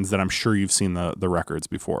of bands that I'm sure you've seen the records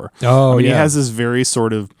before. Oh, He has this very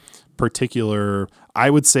sort of particular, I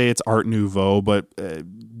would say it's Art Nouveau, but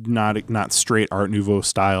not straight Art Nouveau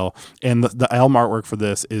style. And the album artwork for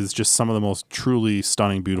this is just some of the most truly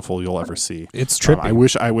stunning, beautiful you'll ever see. It's trippy.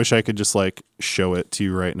 I wish I could just like show it to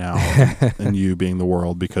you right now, and you being the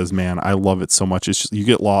world, because man, I love it so much. It's just, you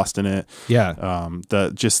get lost in it. Yeah.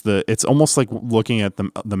 It's almost like looking at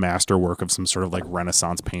the masterwork of some sort of like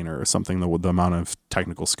Renaissance painter or something. The amount of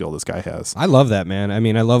technical skill this guy has. I love that, man. I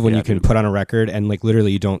mean, I love when you can put on a record and like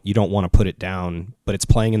literally you don't want to put it down, but it's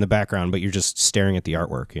playing in the background, but you're just staring at the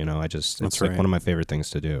artwork. It's like one of my favorite things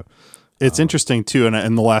to do. It's interesting too,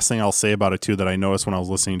 and the last thing I'll say about it too that I noticed when I was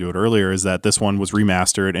listening to it earlier is that this one was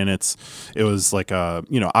remastered, and it was like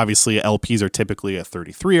obviously LPs are typically at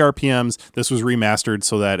 33 RPMs. This was remastered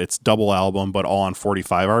so that it's double album but all on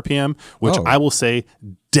 45 RPM, which I will say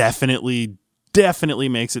definitely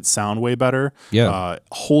makes it sound way better. Yeah.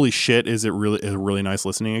 Holy shit, is it really a really nice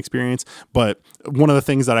listening experience. But one of the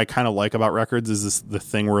things that I kind of like about records is the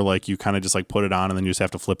thing where like you kind of just like put it on and then you just have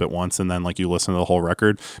to flip it once and then like you listen to the whole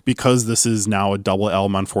record. Because this is now a double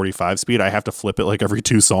album on 45 speed, I have to flip it like every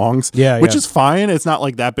 2 songs. Which is fine. It's not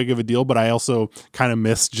like that big of a deal, but I also kind of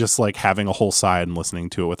miss just like having a whole side and listening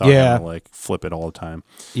to it without having to like flip it all the time.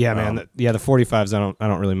 Yeah, man. The 45s, I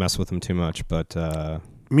don't really mess with them too much, but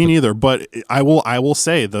me neither, but I will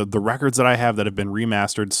say the records that I have that have been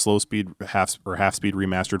remastered, slow speed, half speed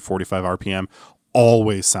remastered, 45 RPM,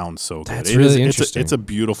 always sounds so good. That's really interesting. It's a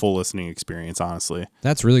beautiful listening experience, honestly.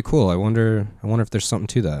 That's really cool. I wonder if there's something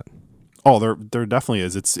to that. Oh, there definitely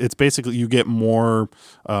is. It's basically you get more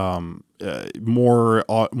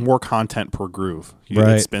content per groove.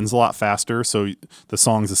 Right. It spins a lot faster, so the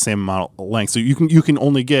song's the same amount of length. So you can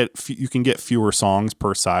only get fewer songs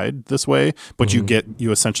per side this way, but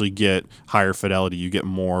you essentially get higher fidelity. You get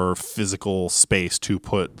more physical space to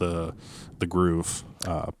put the groove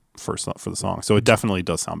for the song. So it definitely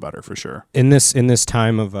does sound better for sure. In this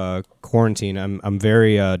time of quarantine, I'm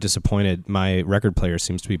very disappointed. My record player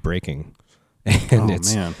seems to be breaking. And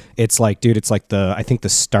it's like, dude, it's like I think the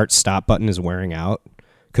start stop button is wearing out,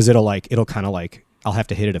 because it'll kind of like I'll have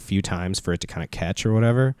to hit it a few times for it to kind of catch or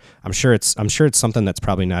whatever. I'm sure it's something that's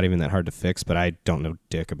probably not even that hard to fix, but I don't know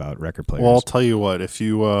dick about record players. Well, I'll tell you what, if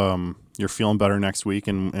you're feeling better next week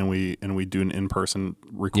and we do an in-person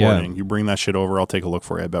recording, you bring that shit over, I'll take a look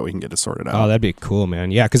for you. I bet we can get it sorted out. Oh, that'd be cool,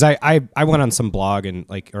 man. Yeah, because I went on some blog and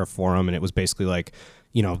or a forum, and it was basically like,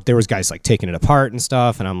 there was guys like taking it apart and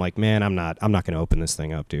stuff, and I'm like, man, I'm not going to open this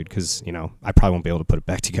thing up, dude, because I probably won't be able to put it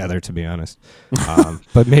back together, to be honest.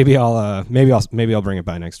 But maybe I'll bring it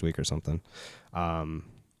by next week or something.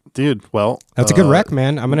 Dude, well, that's a good rec,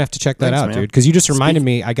 man. I'm gonna have to check that out, man. Dude, because you just reminded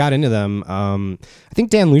me. I got into them. I think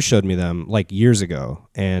Dan Lou showed me them like years ago,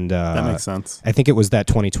 and that makes sense. I think it was that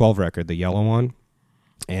 2012 record, the yellow one,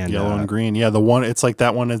 and yellow and green. Yeah, the one. It's like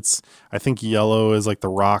that one. I think yellow is like the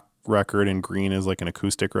rock record and green is like an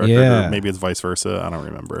acoustic record, or maybe it's vice versa. I don't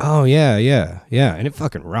remember. Oh yeah, and it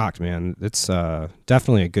fucking rocked, man. It's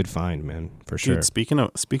definitely a good find, man, for sure. Dude, speaking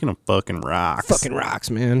of fucking rocks,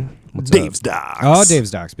 man. What's Dave's up? Docs. Oh,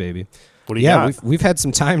 Dave's Docs, baby. What do you got? We've had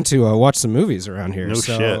some time to watch some movies around here. No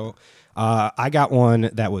shit. I got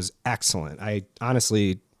one that was excellent. I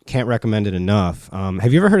honestly can't recommend it enough.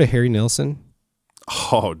 Have you ever heard of Harry Nilsson?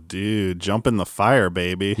 Oh, dude, jump in the fire,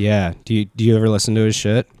 baby. Yeah. Do you ever listen to his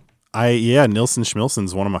shit? Nilsson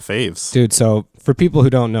Schmilson's one of my faves. Dude, so for people who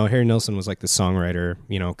don't know, Harry Nilsson was like the songwriter,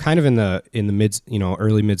 kind of in the mid,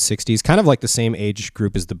 early mid 60s, kind of like the same age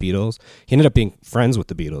group as the Beatles. He ended up being friends with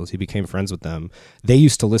the Beatles. He became friends with them. They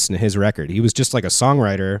used to listen to his record. He was just like a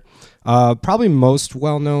songwriter, probably most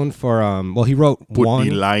well known for he wrote Put one.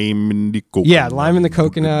 the lime in the coconut. Yeah, Lime in the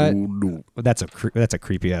Coconut. That's a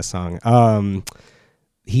creepy ass song.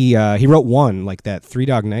 He wrote one, like that Three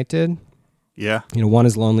Dog Night did. Yeah. One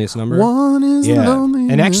is Loneliest Number. One is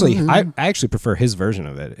lonely. And actually, I actually prefer his version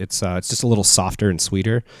of it. It's just a little softer and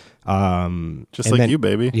sweeter. Just like you,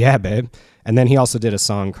 baby. Yeah, babe. And then he also did a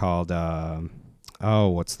song called,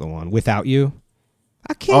 what's the one? Without You.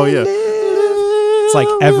 I can't live. It's like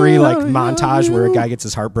every montage where a guy gets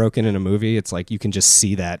his heart broken in a movie. It's like you can just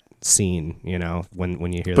see that scene,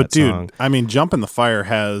 when you hear that song. But dude, I mean, Jump in the Fire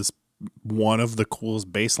has one of the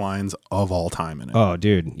coolest bass lines of all time in it. Oh,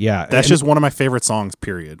 dude, yeah. That's just one of my favorite songs,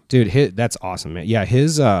 period. Dude, that's awesome, man. Yeah,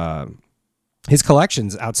 his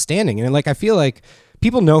collection's outstanding. And I feel like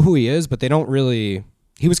people know who he is, but they don't really...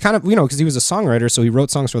 He was kind of, because he was a songwriter, so he wrote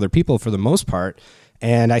songs for other people for the most part.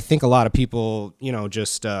 And I think a lot of people,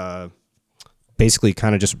 just basically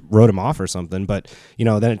kind of just wrote him off or something. But,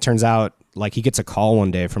 then it turns out, he gets a call one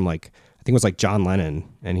day from, I think it was, John Lennon.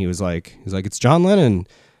 And he was like, it's John Lennon.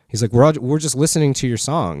 He's like, we're just listening to your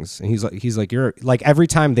songs. And he's like, you're like, every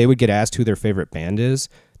time they would get asked who their favorite band is,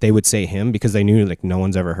 they would say him, because they knew no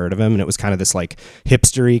one's ever heard of him. And it was kind of this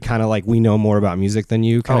hipstery kind of we know more about music than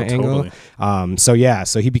you kind of angle. Totally.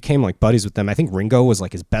 So he became buddies with them. I think Ringo was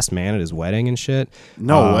his best man at his wedding and shit.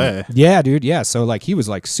 No way. Yeah, dude. Yeah. So he was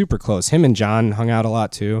super close. Him and John hung out a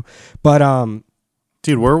lot too. But,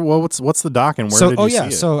 dude, what's the doc and where did you see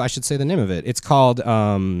it? So I should say the name of it. It's called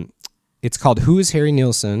Who is Harry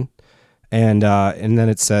Nilsson? And then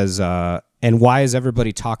it says, and why is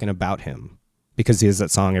everybody talking about him? Because he has that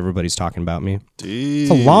song, Everybody's Talking About Me. Dude.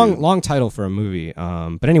 It's a long title for a movie.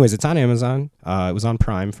 But anyways, it's on Amazon. It was on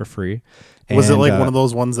Prime for free. Was it one of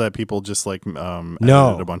those ones that people just edited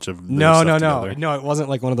a bunch of No, it wasn't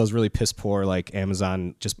one of those really piss poor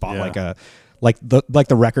Amazon just bought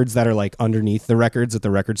the records that are underneath the records at the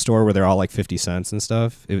record store where they're all 50 cents and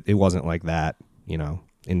stuff. It wasn't like that,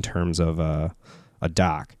 in terms of a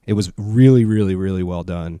doc. It was really, really, really well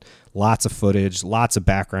done. Lots of footage, lots of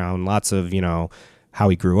background, lots of, how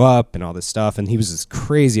he grew up and all this stuff. And he was this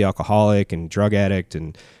crazy alcoholic and drug addict,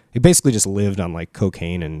 and he basically just lived on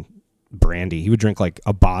cocaine and brandy. He would drink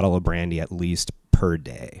a bottle of brandy at least per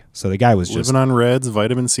day. So the guy was living on Reds,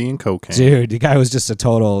 vitamin C, and cocaine. Dude, the guy was just a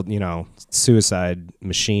total, suicide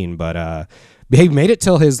machine. But He made it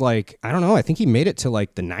till his like, I don't know, I think he made it to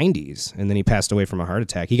like the 90s, and then he passed away from a heart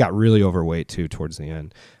attack. He got really overweight too towards the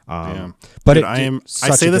end. But dude, I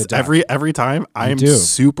say this every time. I am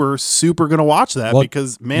super gonna watch that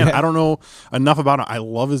because I don't know enough about him. I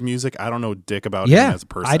love his music. I don't know dick about him as a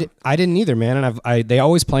person. I didn't either, man. And they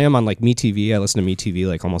always play him on like MeTV. I listen to MeTV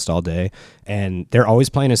like almost all day, and they're always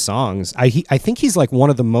playing his songs. I think he's like one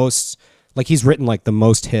of the most, like, he's written like the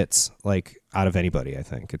most hits like out of anybody. I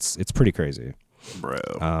think it's pretty crazy,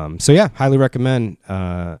 bro. So yeah, highly recommend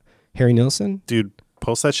Harry Nilsson, dude.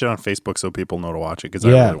 Post that shit on Facebook so people know to watch it, because I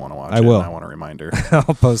really want to watch it. I will. And I want a reminder.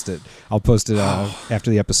 I'll post it after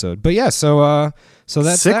the episode. But yeah, so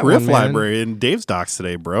that's sick that riff one, library in Dave's docs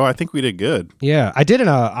today, bro. I think we did good. Yeah, I did an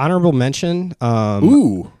honorable mention.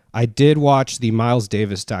 Ooh. I did watch the Miles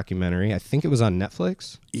Davis documentary. I think it was on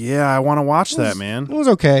Netflix. Yeah, I want to watch that, man. It was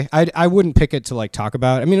okay. I wouldn't pick it to like talk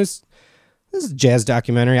about. I mean, this is a jazz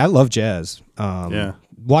documentary. I love jazz. Yeah.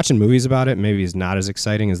 Watching movies about it maybe is not as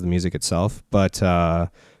exciting as the music itself, but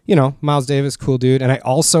Miles Davis, cool dude. And I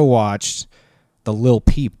also watched the Lil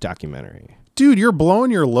Peep documentary. Dude, you're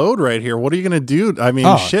blowing your load right here. What are you gonna do? I mean,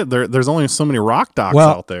 shit. There's only so many rock docs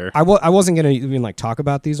out there. I wasn't gonna even like talk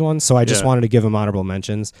about these ones, so I just wanted to give them honorable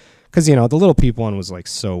mentions because the Lil Peep one was like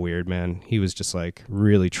so weird, man. He was just like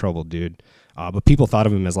really troubled dude, but people thought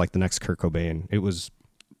of him as like the next Kurt Cobain. It was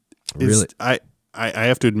really. I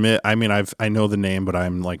have to admit, I mean, I know the name, but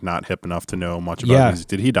I'm like not hip enough to know much about music.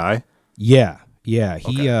 Did he die? Yeah.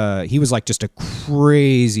 He was like just a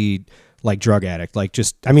crazy like drug addict. Like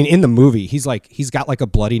just, I mean, in the movie, he's got like a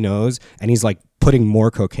bloody nose, and he's like putting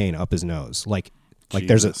more cocaine up his nose. Like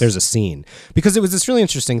there's a scene, because it was this really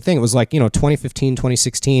interesting thing. It was like 2015,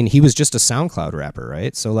 2016. He was just a SoundCloud rapper,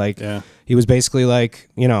 right? So like he was basically like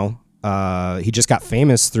he just got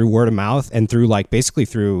famous through word of mouth and through like basically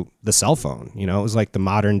through the cell phone. It was like the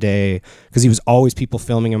modern day, because he was always people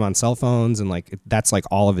filming him on cell phones, and like that's like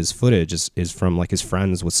all of his footage is from like his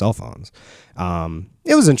friends with cell phones.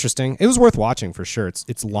 It was interesting. It was worth watching for sure.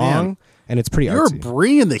 It's long and it's pretty You're artsy.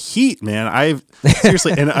 bringing the heat, man. I've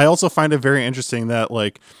seriously, and I also find it very interesting that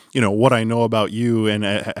like what I know about you and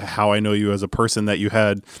how I know you as a person, that you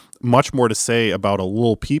had much more to say about a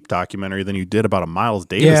Lil Peep documentary than you did about a Miles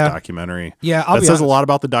Davis documentary. Yeah, that says a lot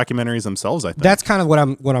about the documentaries themselves, I think. That's kind of what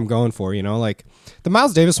I'm going for, like the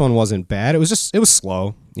Miles Davis one wasn't bad. It was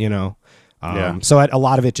slow, So a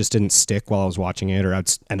lot of it just didn't stick while I was watching it, or I'd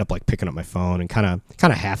end up like picking up my phone and kind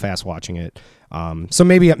of half-ass watching it. So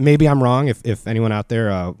maybe I'm wrong. If anyone out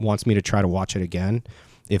there wants me to try to watch it again,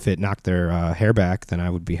 if it knocked their hair back, then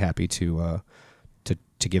I would be happy to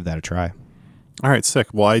give that a try. All right, sick.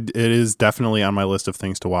 Well, it is definitely on my list of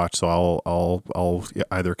things to watch, so I'll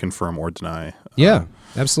either confirm or deny. Yeah,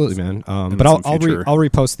 absolutely, man. But I'll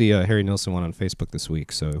repost the Harry Nilsson one on Facebook this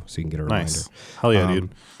week, so you can get a reminder. Nice. Hell yeah,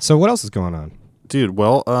 dude. So what else is going on, dude?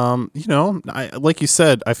 Well, like you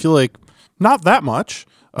said, I feel like not that much.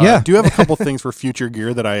 Do you have a couple things for future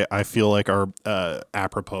gear that I feel like are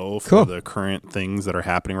apropos for the current things that are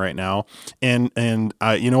happening right now? And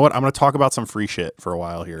you know what? I'm going to talk about some free shit for a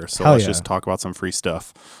while here. So let's just talk about some free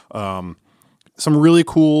stuff. Some really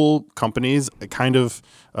cool companies, kind of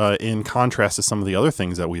in contrast to some of the other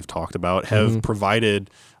things that we've talked about, have provided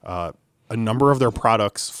a number of their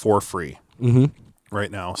products for free. Mm-hmm. Right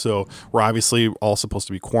now. So we're obviously all supposed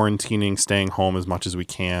to be quarantining, staying home as much as we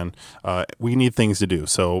can. We need things to do.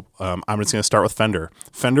 So I'm just going to start with Fender.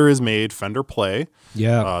 Fender has made Fender Play,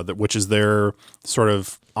 which is their sort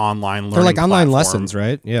of online learning. They're like online platform. Lessons,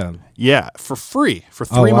 right? Yeah. Yeah, for free for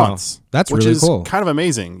 3 months. That's really cool. Which is kind of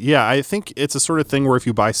amazing. Yeah, I think it's a sort of thing where if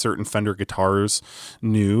you buy certain Fender guitars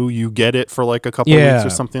new, you get it for like a couple of weeks or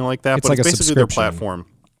something like that. It's like it's basically their platform.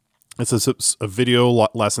 It's a video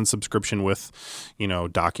lesson subscription with,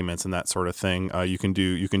 documents and that sort of thing. You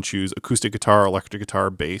can choose acoustic guitar, electric guitar,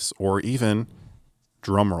 bass, or even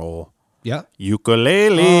drum roll. Yeah.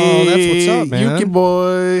 Ukulele. Oh, that's what's up, man. Uke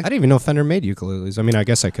boy. I didn't even know Fender made ukuleles. I mean, I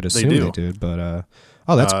guess I could assume they did, but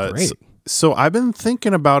that's great. So I've been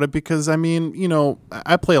thinking about it because, I mean,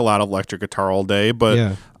 I play a lot of electric guitar all day,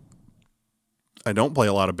 but I don't play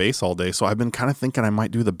a lot of bass all day, so I've been kind of thinking I might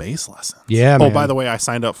do the bass lessons. Yeah. Oh, by the way, I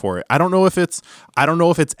signed up for it. I don't know if it's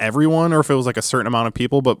everyone or if it was like a certain amount of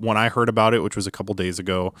people, but when I heard about it, which was a couple days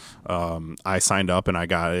ago, I signed up and I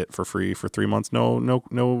got it for free for 3 months.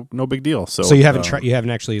 No big deal. So you haven't you haven't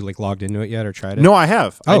actually like logged into it yet or tried it? No, I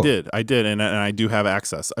have. Oh. I did, and I do have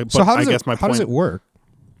access. So how does it work?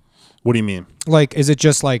 What do you mean? Like, is it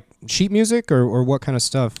just like sheet music or what kind of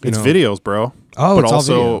stuff? It's videos, bro. Oh, but it's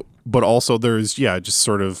also all video. but also there's just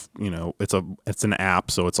sort of, it's an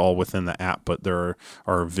app, so it's all within the app, but there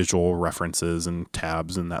are visual references and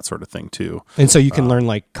tabs and that sort of thing too. And so you can learn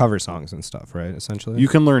like cover songs and stuff, right? Essentially, you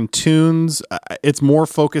can learn tunes. It's more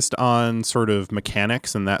focused on sort of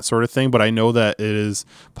mechanics and that sort of thing, but I know that it is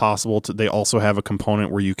possible they also have a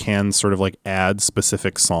component where you can sort of like add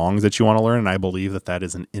specific songs that you want to learn, and I believe that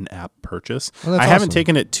is an in-app purchase. I haven't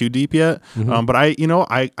taken it too deep yet, but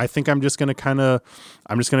I think I'm just going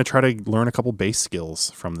to try to learn a couple bass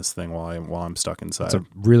skills from this thing while I'm stuck inside. That's a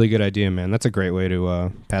really good idea, man. That's a great way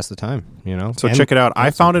to pass the time, So check it out.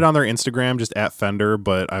 I found it on their Instagram, just at Fender,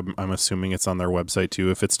 but I'm assuming it's on their website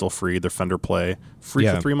too. If it's still free, their Fender Play, free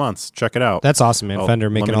for 3 months. Check it out. That's awesome, man. Fender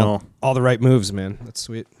making all the right moves, man. That's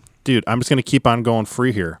sweet. Dude, I'm just going to keep on going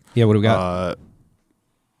free here. Yeah, what do we got?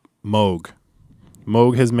 Moog.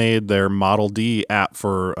 Moog has made their Model D app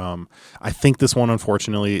for, I think this one,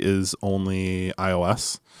 unfortunately, is only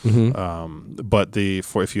iOS. But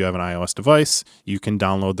if you have an iOS device, you can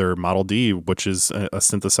download their Model D, which is a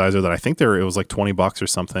synthesizer that I think it was like $20 or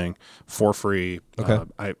something for free.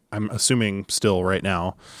 Okay. I'm assuming still right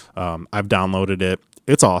now. I've downloaded it.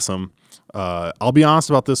 It's awesome. I'll be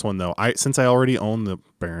honest about this one though. Since I already own the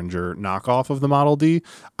Behringer knockoff of the Model D,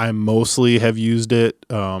 I mostly have used it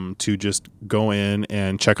to just go in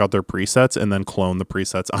and check out their presets and then clone the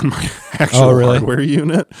presets on my actual hardware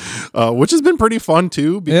unit, which has been pretty fun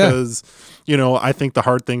too because I think the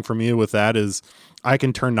hard thing for me with that is I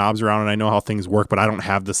can turn knobs around and I know how things work, but I don't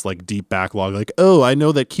have this like deep backlog. Like, oh, I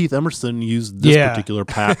know that Keith Emerson used this particular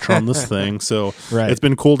patch on this thing. So it's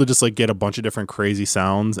been cool to just like get a bunch of different crazy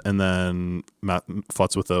sounds and then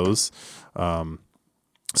futz with those.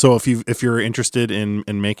 So if you're interested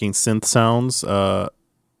in making synth sounds, go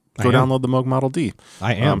download the Moog Model D.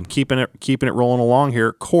 I am keeping it rolling along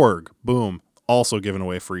here. Korg, boom. Also giving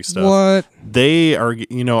away free stuff. What? They are,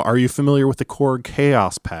 are you familiar with the Korg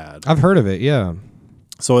Chaos Pad? I've heard of it, yeah.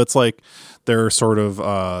 So it's like they're sort of,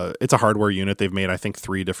 it's a hardware unit. They've made, I think,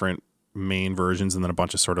 3 different main versions and then a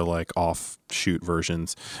bunch of sort of like offshoot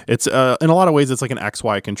versions. It's in a lot of ways it's like an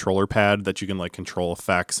XY controller pad that you can like control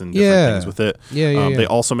effects and different things with it. They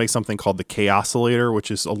also make something called the Chaosilator,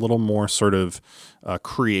 which is a little more sort of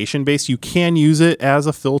creation based. You can use it as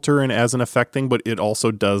a filter and as an effect thing, but it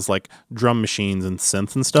also does like drum machines and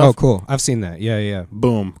synths and stuff. Oh, cool. I've seen that. Yeah.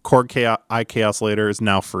 Boom. Korg Chaosilator is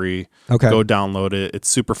now free. Okay. Go download it. It's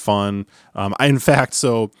super fun. In fact,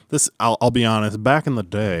 I'll be honest, back in the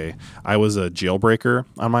day, I was a jailbreaker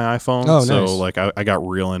on my iPhone. Oh, so nice. like I got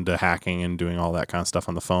real into hacking and doing all that kind of stuff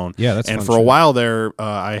on the phone. Yeah, that's and fun for shit. a while there,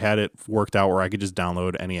 I had it worked out where I could just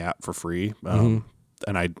download any app for free.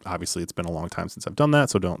 And obviously it's been a long time since I've done that,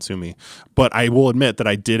 so don't sue me. But I will admit that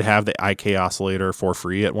I did have the iChaosilator for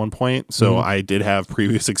free at one point, so I did have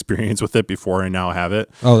previous experience with it before I now have it.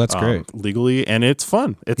 Oh, that's great. Legally, and it's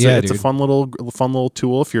fun. It's a fun little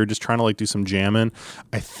tool if you're just trying to like do some jamming.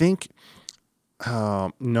 I think.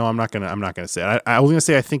 No, I'm not gonna say it. I was gonna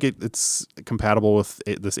say I think it's compatible with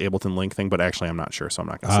this Ableton Link thing, but actually I'm not sure, so I'm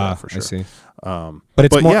not gonna say that for sure. I see. But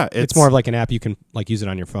it's more of like an app you can like use it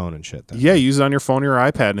on your phone and shit. Then. Yeah, use it on your phone or your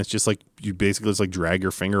iPad, and it's just like you basically just like drag your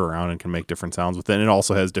finger around and can make different sounds with it. And it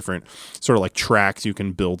also has different sort of like tracks. You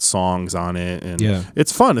can build songs on it, and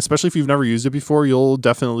it's fun, especially if you've never used it before. You'll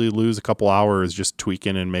definitely lose a couple hours just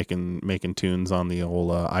tweaking and making tunes on the old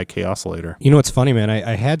iChaosilator. You know what's funny, man?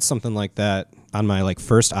 I had something like that on my like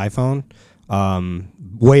first iPhone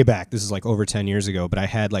way back. This is like over 10 years ago, but I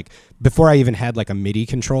had like, before I even had like a MIDI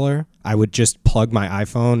controller, I would just plug my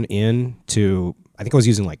iPhone in to, I think I was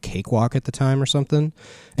using like Cakewalk at the time or something.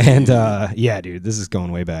 And yeah, dude, this is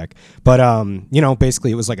going way back. But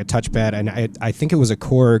basically it was like a touchpad, and I think it was a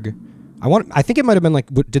Korg. I think it might have been like,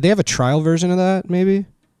 did they have a trial version of that maybe?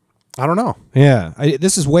 I don't know. Yeah.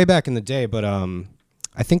 This is way back in the day, but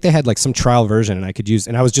I think they had like some trial version, and I could use,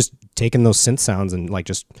 and I was just taking those synth sounds and like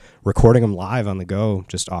just recording them live on the go,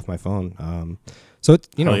 just off my phone. So it,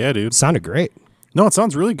 yeah, dude, sounded great. No, it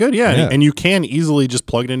sounds really good. Yeah. And you can easily just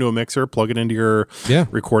plug it into a mixer, plug it into your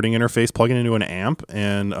recording interface, plug it into an amp,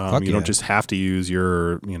 and you don't just have to use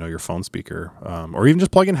your phone speaker, or even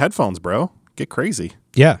just plug in headphones, bro. Get crazy.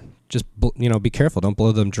 Yeah. Just be careful. Don't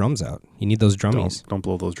blow them drums out. You need those drummies. Don't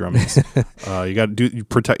blow those drummies. You got to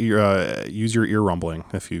protect your use your ear rumbling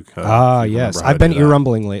if you. Yes, I've been ear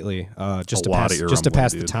rumbling lately. Just to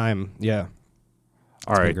pass the time. Yeah.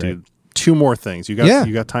 All right, dude. 2 more things. You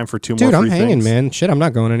got time for 2 more? Dude, I'm free hanging, things? man. Shit, I'm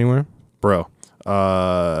not going anywhere, bro.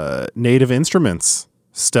 Native Instruments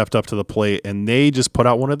stepped up to the plate and they just put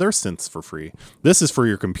out one of their synths for free. This is for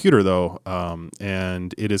your computer though,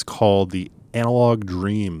 and it is called the Analog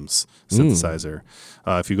Dreams synthesizer.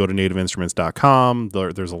 If you go to nativeinstruments.com,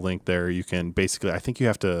 there's a link there. You can basically, I think you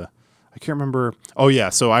have to, I can't remember. Oh yeah,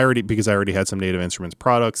 so because I already had some Native Instruments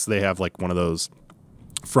products, they have like one of those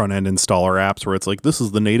front-end installer apps where it's like, this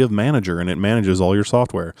is the Native Manager and it manages all your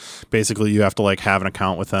software. Basically, you have to like have an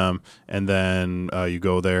account with them, and then you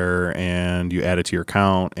go there and you add it to your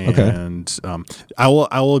account. And I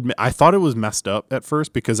will admit, I thought it was messed up at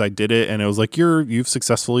first because I did it and it was like, you've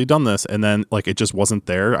successfully done this, and then like it just wasn't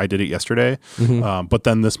there. I did it yesterday, but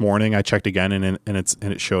then this morning I checked again and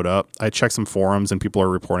it showed up. I checked some forums and people are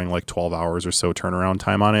reporting like 12 hours or so turnaround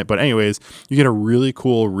time on it. But anyways, you get a really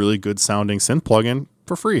cool, really good sounding synth plugin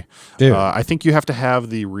for free. I think you have to have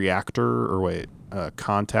the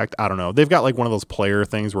Kontakt. I don't know. They've got like one of those player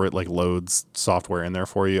things where it like loads software in there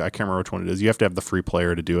for you. I can't remember which one it is. You have to have the free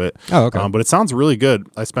player to do it. Oh, okay. But it sounds really good.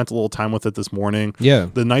 I spent a little time with it this morning. Yeah.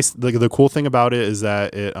 The cool thing about it is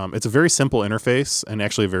that it's a very simple interface and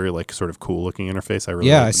actually a very like sort of cool looking interface. I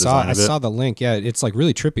really like the design of it. I saw the link. Yeah, it's like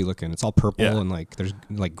really trippy looking. It's all purple and like there's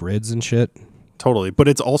like grids and shit. Totally. But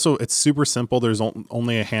it's super simple. There's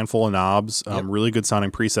only a handful of knobs, really good sounding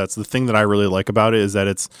presets. The thing that I really like about it is that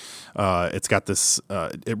it's got this,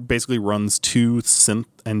 it basically runs 2 synth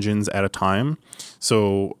engines at a time.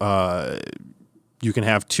 So, you can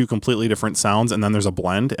have 2 completely different sounds, and then there's a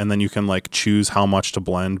blend, and then you can like choose how much to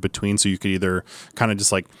blend between. So you could either kind of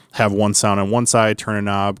just like have one sound on one side, turn a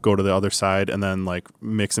knob, go to the other side, and then like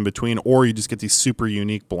mix in between, or you just get these super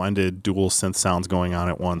unique blended dual synth sounds going on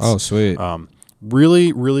at once. Oh, sweet.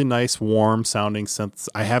 Really, really nice, warm sounding synths.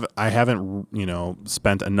 I haven't,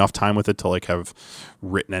 spent enough time with it to like have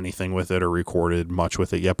written anything with it or recorded much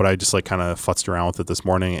with it yet, but I just like kind of futzed around with it this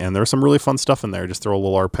morning, and there's some really fun stuff in there. Just throw a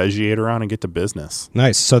little arpeggiator on and get to business.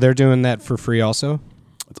 Nice. So they're doing that for free also?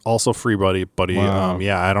 It's also free, buddy. Wow.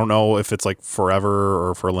 I don't know if it's like forever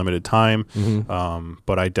or for a limited time,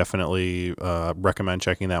 but I definitely recommend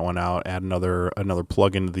checking that one out. Add another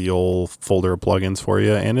plugin to the old folder of plugins for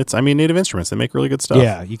you, and it's Native Instruments. They make really good stuff.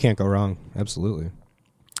 Yeah, you can't go wrong. Absolutely.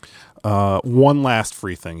 One last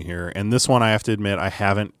free thing here, and this one I have to admit I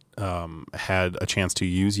haven't had a chance to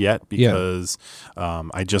use yet because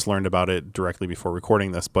I just learned about it directly before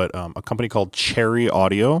recording this, but a company called Cherry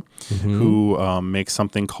Audio who makes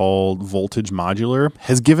something called Voltage Modular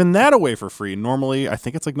has given that away for free. I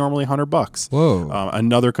think it's normally $100. Whoa.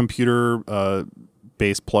 Another computer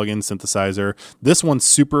based plugin synthesizer. This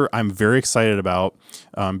one's I'm very excited about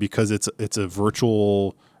because it's a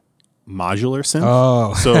virtual modular synth.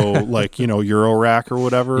 Oh. So like, Eurorack or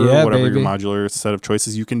whatever baby. Your modular set of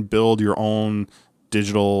choices, you can build your own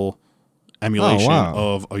digital emulation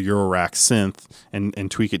of a Eurorack synth and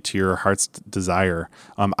tweak it to your heart's desire.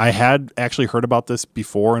 I had actually heard about this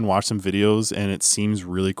before and watched some videos, and it seems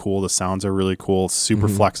really cool. The sounds are really cool, super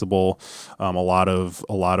flexible, a lot of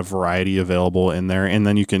variety available in there, and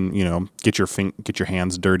then you can get your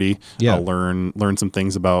hands dirty, learn some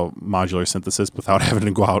things about modular synthesis without having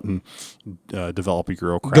to go out and develop a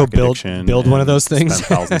Eurocrack addiction. Build one of those things. Spend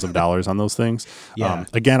thousands of dollars on those things.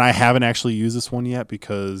 Again, I haven't actually used this one yet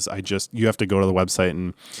because you have to go to the website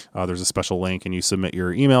and there's a special link and you submit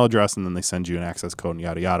your email address and then they send you an access code and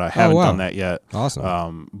yada yada. I haven't done that yet.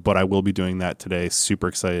 Awesome. But I will be doing that today. Super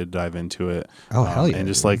excited to dive into it. Oh, hell yeah. And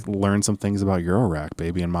just like learn some things about Eurorack,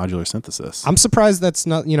 baby, and modular synthesis. I'm surprised that's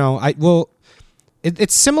not,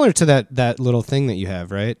 it's similar to that little thing that you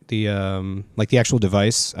have, right? The like the actual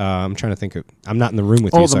device. I'm trying to think of. I'm not in the room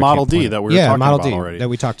with you. Oh, the Model D that we were talking Model about D already. that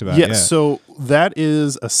we talked about. Yeah, so that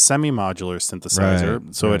is a semi-modular synthesizer.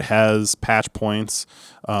 Right, so it has patch points,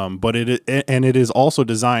 but it is also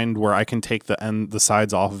designed where I can take the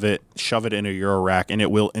sides off of it, shove it in a Eurorack, and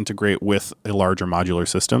it will integrate with a larger modular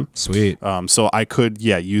system. Sweet. So I could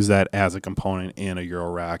use that as a component in a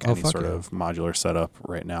Eurorack, any sort of modular setup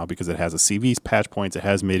right now, because it has a CV patch points, it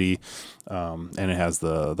has MIDI, and it has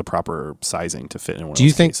the proper sizing to fit in one of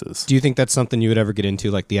those cases. Do you think that's something you would ever get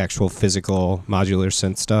into, like the actual physical modular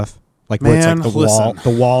synth stuff? Like where it's like the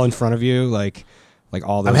wall in front of you, like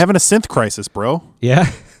all those. I'm having a synth crisis, bro.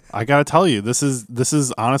 Yeah. I gotta tell you, this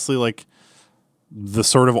is honestly like the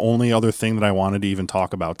sort of only other thing that I wanted to even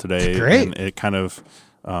talk about today. Great. And it kind of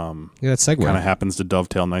that segue kind of happens to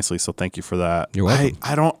dovetail nicely. So thank you for that. You're welcome.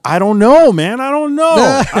 I don't know, man. I don't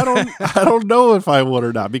know. I don't know if I would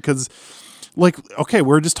or not, because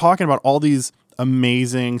we're just talking about all these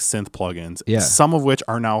amazing synth plugins, some of which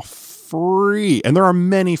are now free, and there are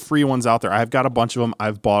many free ones out there. I've got a bunch of them.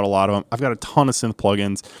 I've bought a lot of them. I've got a ton of synth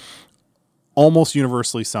plugins. almost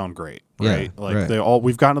universally sound great, right? Yeah, like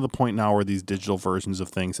we've gotten to the point now where these digital versions of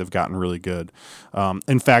things have gotten really good.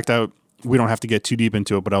 In fact, we don't have to get too deep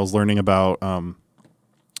into it, but I was learning about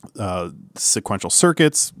Sequential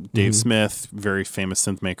Circuits. Dave Smith, very famous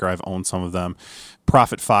synth maker. I've owned some of them.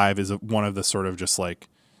 Prophet 5 is one of the sort of just like,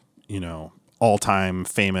 all-time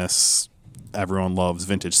famous, everyone loves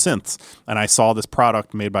vintage synths. And I saw this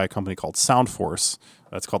product made by a company called Soundforce.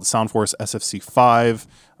 It's called the Soundforce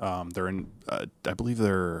SFC5. They're in, I believe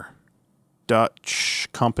they're Dutch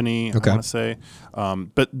company, I want to say.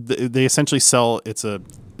 But they essentially sell, it's a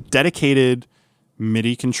dedicated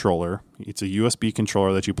MIDI controller. It's a USB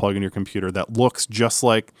controller that you plug in your computer that looks just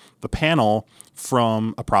like the panel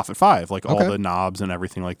from a Prophet 5, like all the knobs and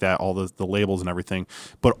everything like that, all the labels and everything.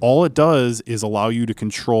 But all it does is allow you to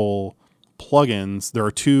control plugins. There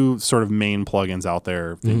are two sort of main plugins out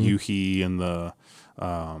there, the Yuhi and the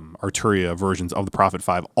Arturia versions of the Prophet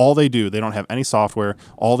 5. All they do, they don't have any software.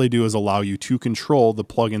 All they do is allow you to control the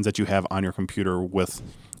plugins that you have on your computer with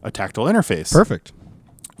a tactile interface. Perfect.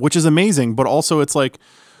 Which is amazing, but also it's like,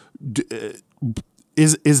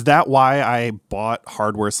 is that why I bought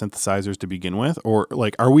hardware synthesizers to begin with? Or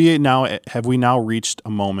like, have we now reached a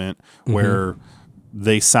moment where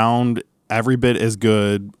they sound every bit as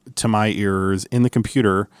good to my ears in the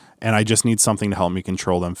computer, and I just need something to help me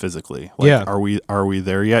control them physically? Like, are we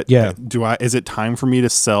there yet? Yeah. Is it time for me to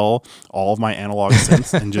sell all of my analog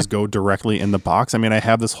synths and just go directly in the box? I mean, I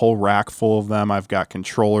have this whole rack full of them. I've got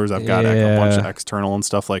controllers. I've got a bunch of external and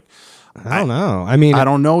stuff. Like, I don't know. I mean, I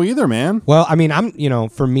don't know either, man. Well, I mean,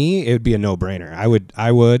 for me, it would be a no-brainer.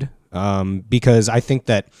 I would, because I think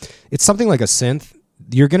that it's something like a synth.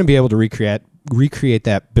 You're going to be able to recreate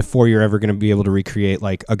that before you're ever going to be able to recreate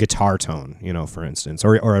like a guitar tone, for instance,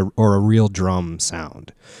 or a real drum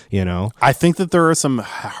sound, I think that there are some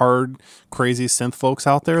hard, crazy synth folks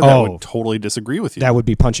out there that would totally disagree with you. That would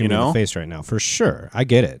be punching me in the face right now, for sure. I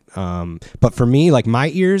get it. But for me, like, my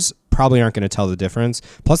ears probably aren't going to tell the difference.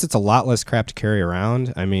 Plus, it's a lot less crap to carry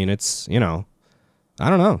around. I mean, it's, I don't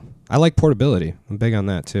know. I like portability. I'm big on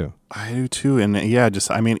that too. I do too. And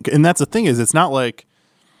and that's the thing is, it's not like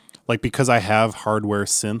because I have hardware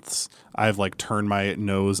synths, I've like turned my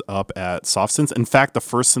nose up at soft synths. In fact, the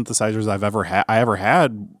first synthesizers I ever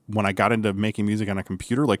had when I got into making music on a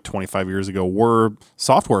computer like 25 years ago were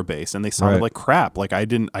software based, and they sounded like crap. Like I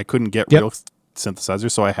couldn't get real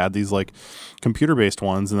synthesizers, so I had these like computer based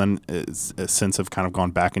ones, and then since have kind of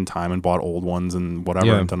gone back in time and bought old ones and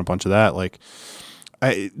whatever, and done a bunch of that. Like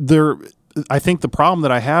I think the problem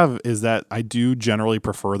that I have is that I do generally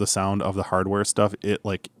prefer the sound of the hardware stuff. It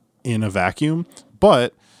like in a vacuum,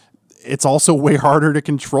 but it's also way harder to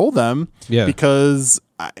control them because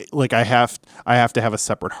I have to have a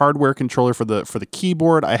separate hardware controller for the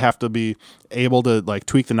keyboard. I have to be able to like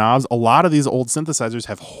tweak the knobs. A lot of these old synthesizers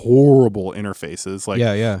have horrible interfaces. Like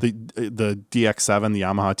the DX7, the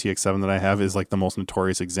Yamaha TX7 that I have is like the most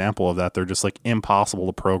notorious example of that. They're just like impossible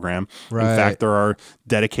to program. Right. In fact, there are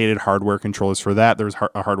dedicated hardware controllers for that. There's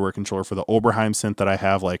a hardware controller for the Oberheim synth that I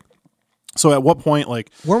have. Like, so at what point, like,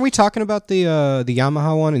 weren't we talking about the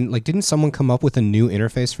Yamaha one, and like, didn't someone come up with a new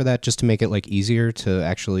interface for that just to make it like easier to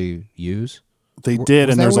actually use? They did,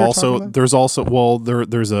 and there's a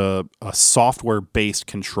software based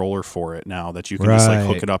controller for it now that you can just like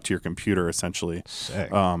hook it up to your computer essentially. Sick.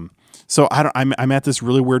 So I'm at this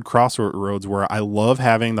really weird crossroads where I love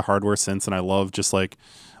having the hardware synths and I love just like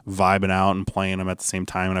vibing out and playing them at the same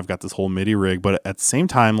time, and I've got this whole MIDI rig, but at the same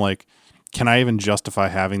time, like, can I even justify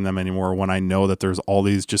having them anymore when I know that there's all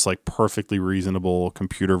these just like perfectly reasonable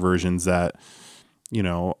computer versions that,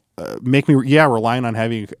 make me, relying on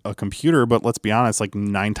having a computer, but let's be honest, like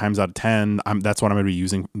 9 times out of 10, that's what I'm going to be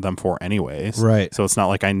using them for anyways. Right. So it's not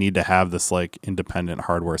like I need to have this like independent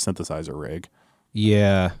hardware synthesizer rig.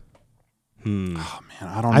 Yeah. Oh man,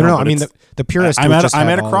 I don't know. I mean, the purist. I'm at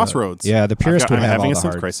a crossroads. The purist would have all the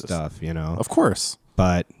hard crisis stuff, Of course.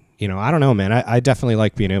 But I don't know, man. I definitely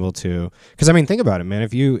like being able to, because I mean, think about it, man.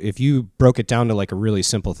 If you broke it down to like a really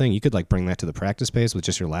simple thing, you could like bring that to the practice space with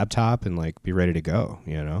just your laptop and like be ready to go.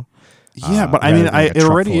 Yeah, but I mean, it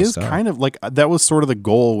already is kind of like that was sort of the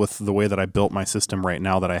goal with the way that I built my system right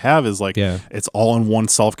now that I have is like it's all in one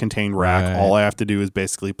self-contained rack. Right. All I have to do is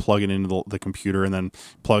basically plug it into the computer and then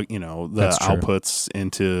plug the outputs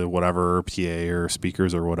into whatever PA or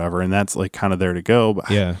speakers or whatever, and that's like kind of there to go.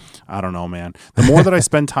 But I don't know, man. The more that I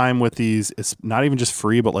spend time with these, it's not even just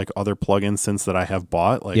free, but like other plugins since that I have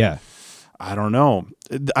bought. Like, I don't know.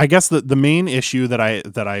 I guess the main issue that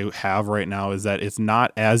I have right now is that it's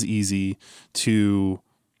not as easy to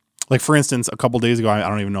like for instance, a couple days ago, I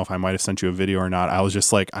don't even know if I might have sent you a video or not. I was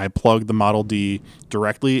just like, I plugged the Model D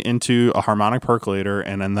directly into a harmonic percolator,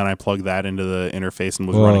 and then I plugged that into the interface and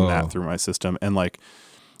was running that through my system. And like,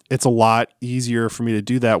 it's a lot easier for me to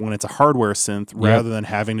do that when it's a hardware synth rather than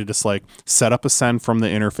having to just like set up a send from the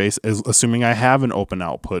interface, assuming I have an open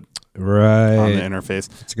output on the interface.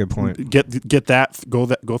 That's a good point. Get that,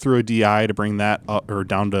 go through a DI to bring that up or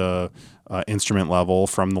down to instrument level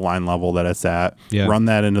from the line level that it's at. Run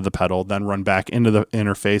that into the pedal, then run back into the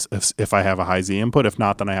interface if I have a high Z input. If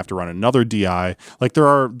not, then I have to run another DI. Like there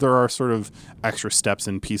are sort of extra steps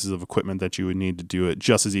and pieces of equipment that you would need to do it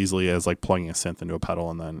just as easily as like plugging a synth into a pedal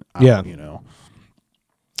and then out, you know.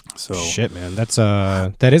 So shit, man, that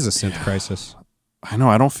is a synth crisis. I know.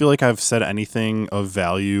 I don't feel like I've said anything of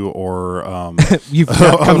value or you've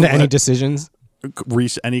not come to any decisions.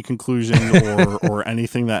 Reach any conclusion or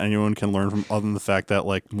anything that anyone can learn from, other than the fact that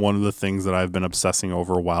like one of the things that I've been obsessing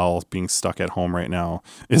over while being stuck at home right now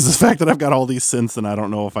is the fact that I've got all these synths and I don't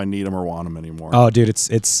know if I need them or want them anymore. Oh, dude,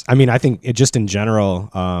 it's. I mean, I think it just in general.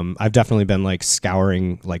 I've definitely been like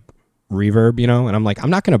scouring like reverb, you know, and I'm like, I'm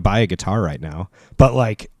not going to buy a guitar right now, but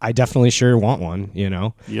like I definitely sure want one, you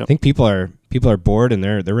know. Yep. I think people are bored and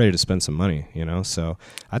they're ready to spend some money, you know. So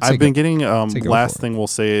I've been getting last thing we'll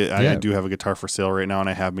say, I do have a guitar for sale right now, and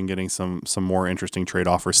I have been getting some more interesting trade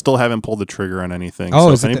offers. Still haven't pulled the trigger on anything. Oh,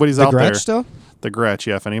 so is if anybody's out there, still? The Gretsch,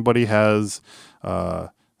 yeah. If anybody has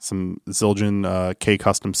some Zildjian K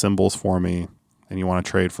custom cymbals for me, and you want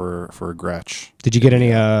to trade for a Gretsch. Did you get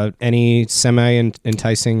any semi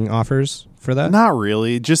enticing offers for that? Not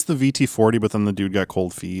really, just the VT40, but then the dude got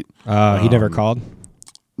cold feet. He never called?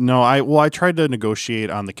 No, I tried to negotiate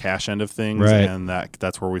on the cash end of things, and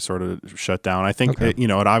that's where we sort of shut down. I think it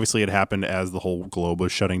obviously it happened as the whole globe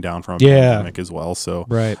was shutting down from a pandemic as well. So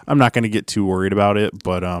I'm not going to get too worried about it.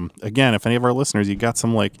 But again, if any of our listeners, you got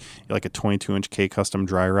some like a 22-inch K custom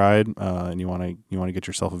dry ride, and you want to get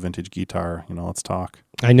yourself a vintage guitar, let's talk.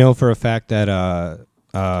 I know for a fact that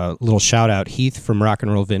little shout out, Heath from Rock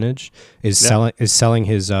and Roll Vintage is selling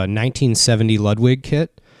his 1970 Ludwig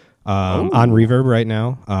kit. On Reverb right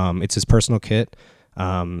now. It's his personal kit.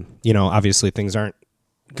 Obviously things aren't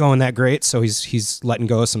going that great, so he's letting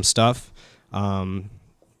go of some stuff. I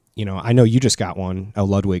know you just got one, a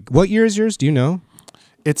Ludwig. What year is yours? Do you know?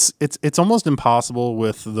 It's almost impossible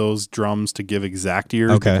with those drums to give exact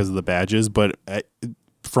years because of the badges, but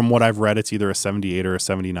from what I've read, it's either a 78 or a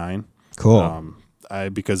 79. Cool.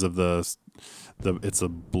 Because of it's a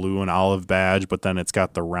blue and olive badge, but then it's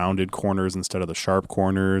got the rounded corners instead of the sharp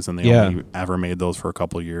corners, and they only ever made those for a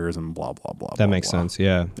couple of years, and blah blah blah. That makes sense.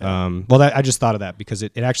 Yeah. I just thought of that because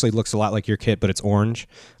it actually looks a lot like your kit, but it's orange.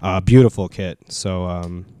 Beautiful kit.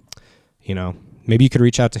 So maybe you could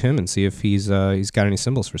reach out to him and see if he's got any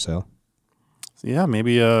cymbals for sale. Yeah,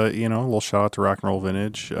 maybe a little shout out to Rock and Roll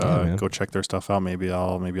Vintage. Go check their stuff out. Maybe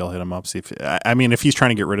I'll hit him up. See if he's trying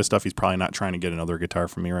to get rid of stuff, he's probably not trying to get another guitar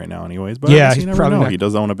from me right now, anyways. But he's probably know. He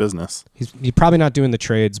does own a business. He's probably not doing the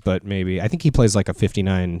trades, but maybe I think he plays like a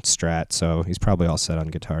 59 Strat, so he's probably all set on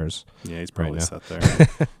guitars. Yeah, he's probably set there.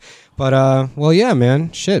 But yeah,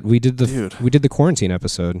 man, shit. We did the quarantine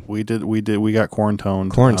episode. We got quarantined.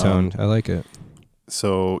 Quarantined. I like it.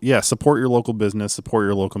 So, yeah, support your local business, support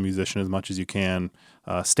your local musician as much as you can.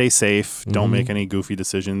 Stay safe. Don't make any goofy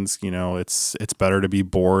decisions. It's better to be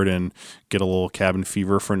bored and get a little cabin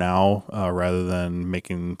fever for now rather than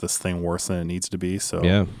making this thing worse than it needs to be. So,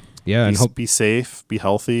 yeah, be safe, be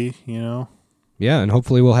healthy, Yeah, and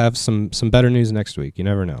hopefully we'll have some better news next week. You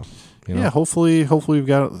never know. Yeah, hopefully we've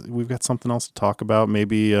got something else to talk about.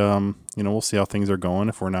 Maybe we'll see how things are going.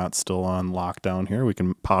 If we're not still on lockdown here, we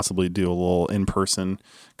can possibly do a little in-person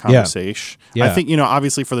conversation. Yeah. I think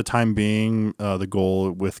obviously for the time being, the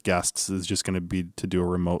goal with guests is just going to be to do a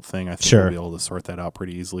remote thing. I think we'll be able to sort that out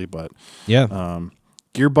pretty easily. But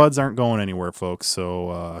earbuds aren't going anywhere, folks.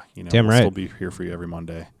 So we'll still be here for you every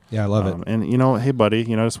Monday. Yeah, I love it. And hey, buddy,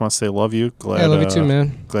 I just want to say love you. Glad, I love you too,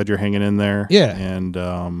 man. Glad you're hanging in there. Yeah, and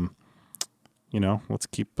let's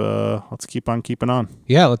keep on keeping on.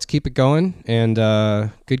 Yeah, let's keep it going. And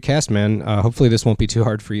good cast, man. Hopefully this won't be too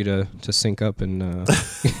hard for you to sync up and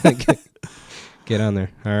get on there.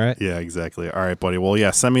 All right. Yeah, exactly. All right, buddy. Well,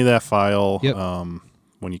 yeah, send me that file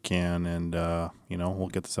when you can, and we'll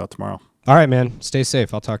get this out tomorrow. All right, man. Stay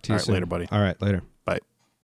safe. I'll talk to you soon. Later, buddy. All right, later.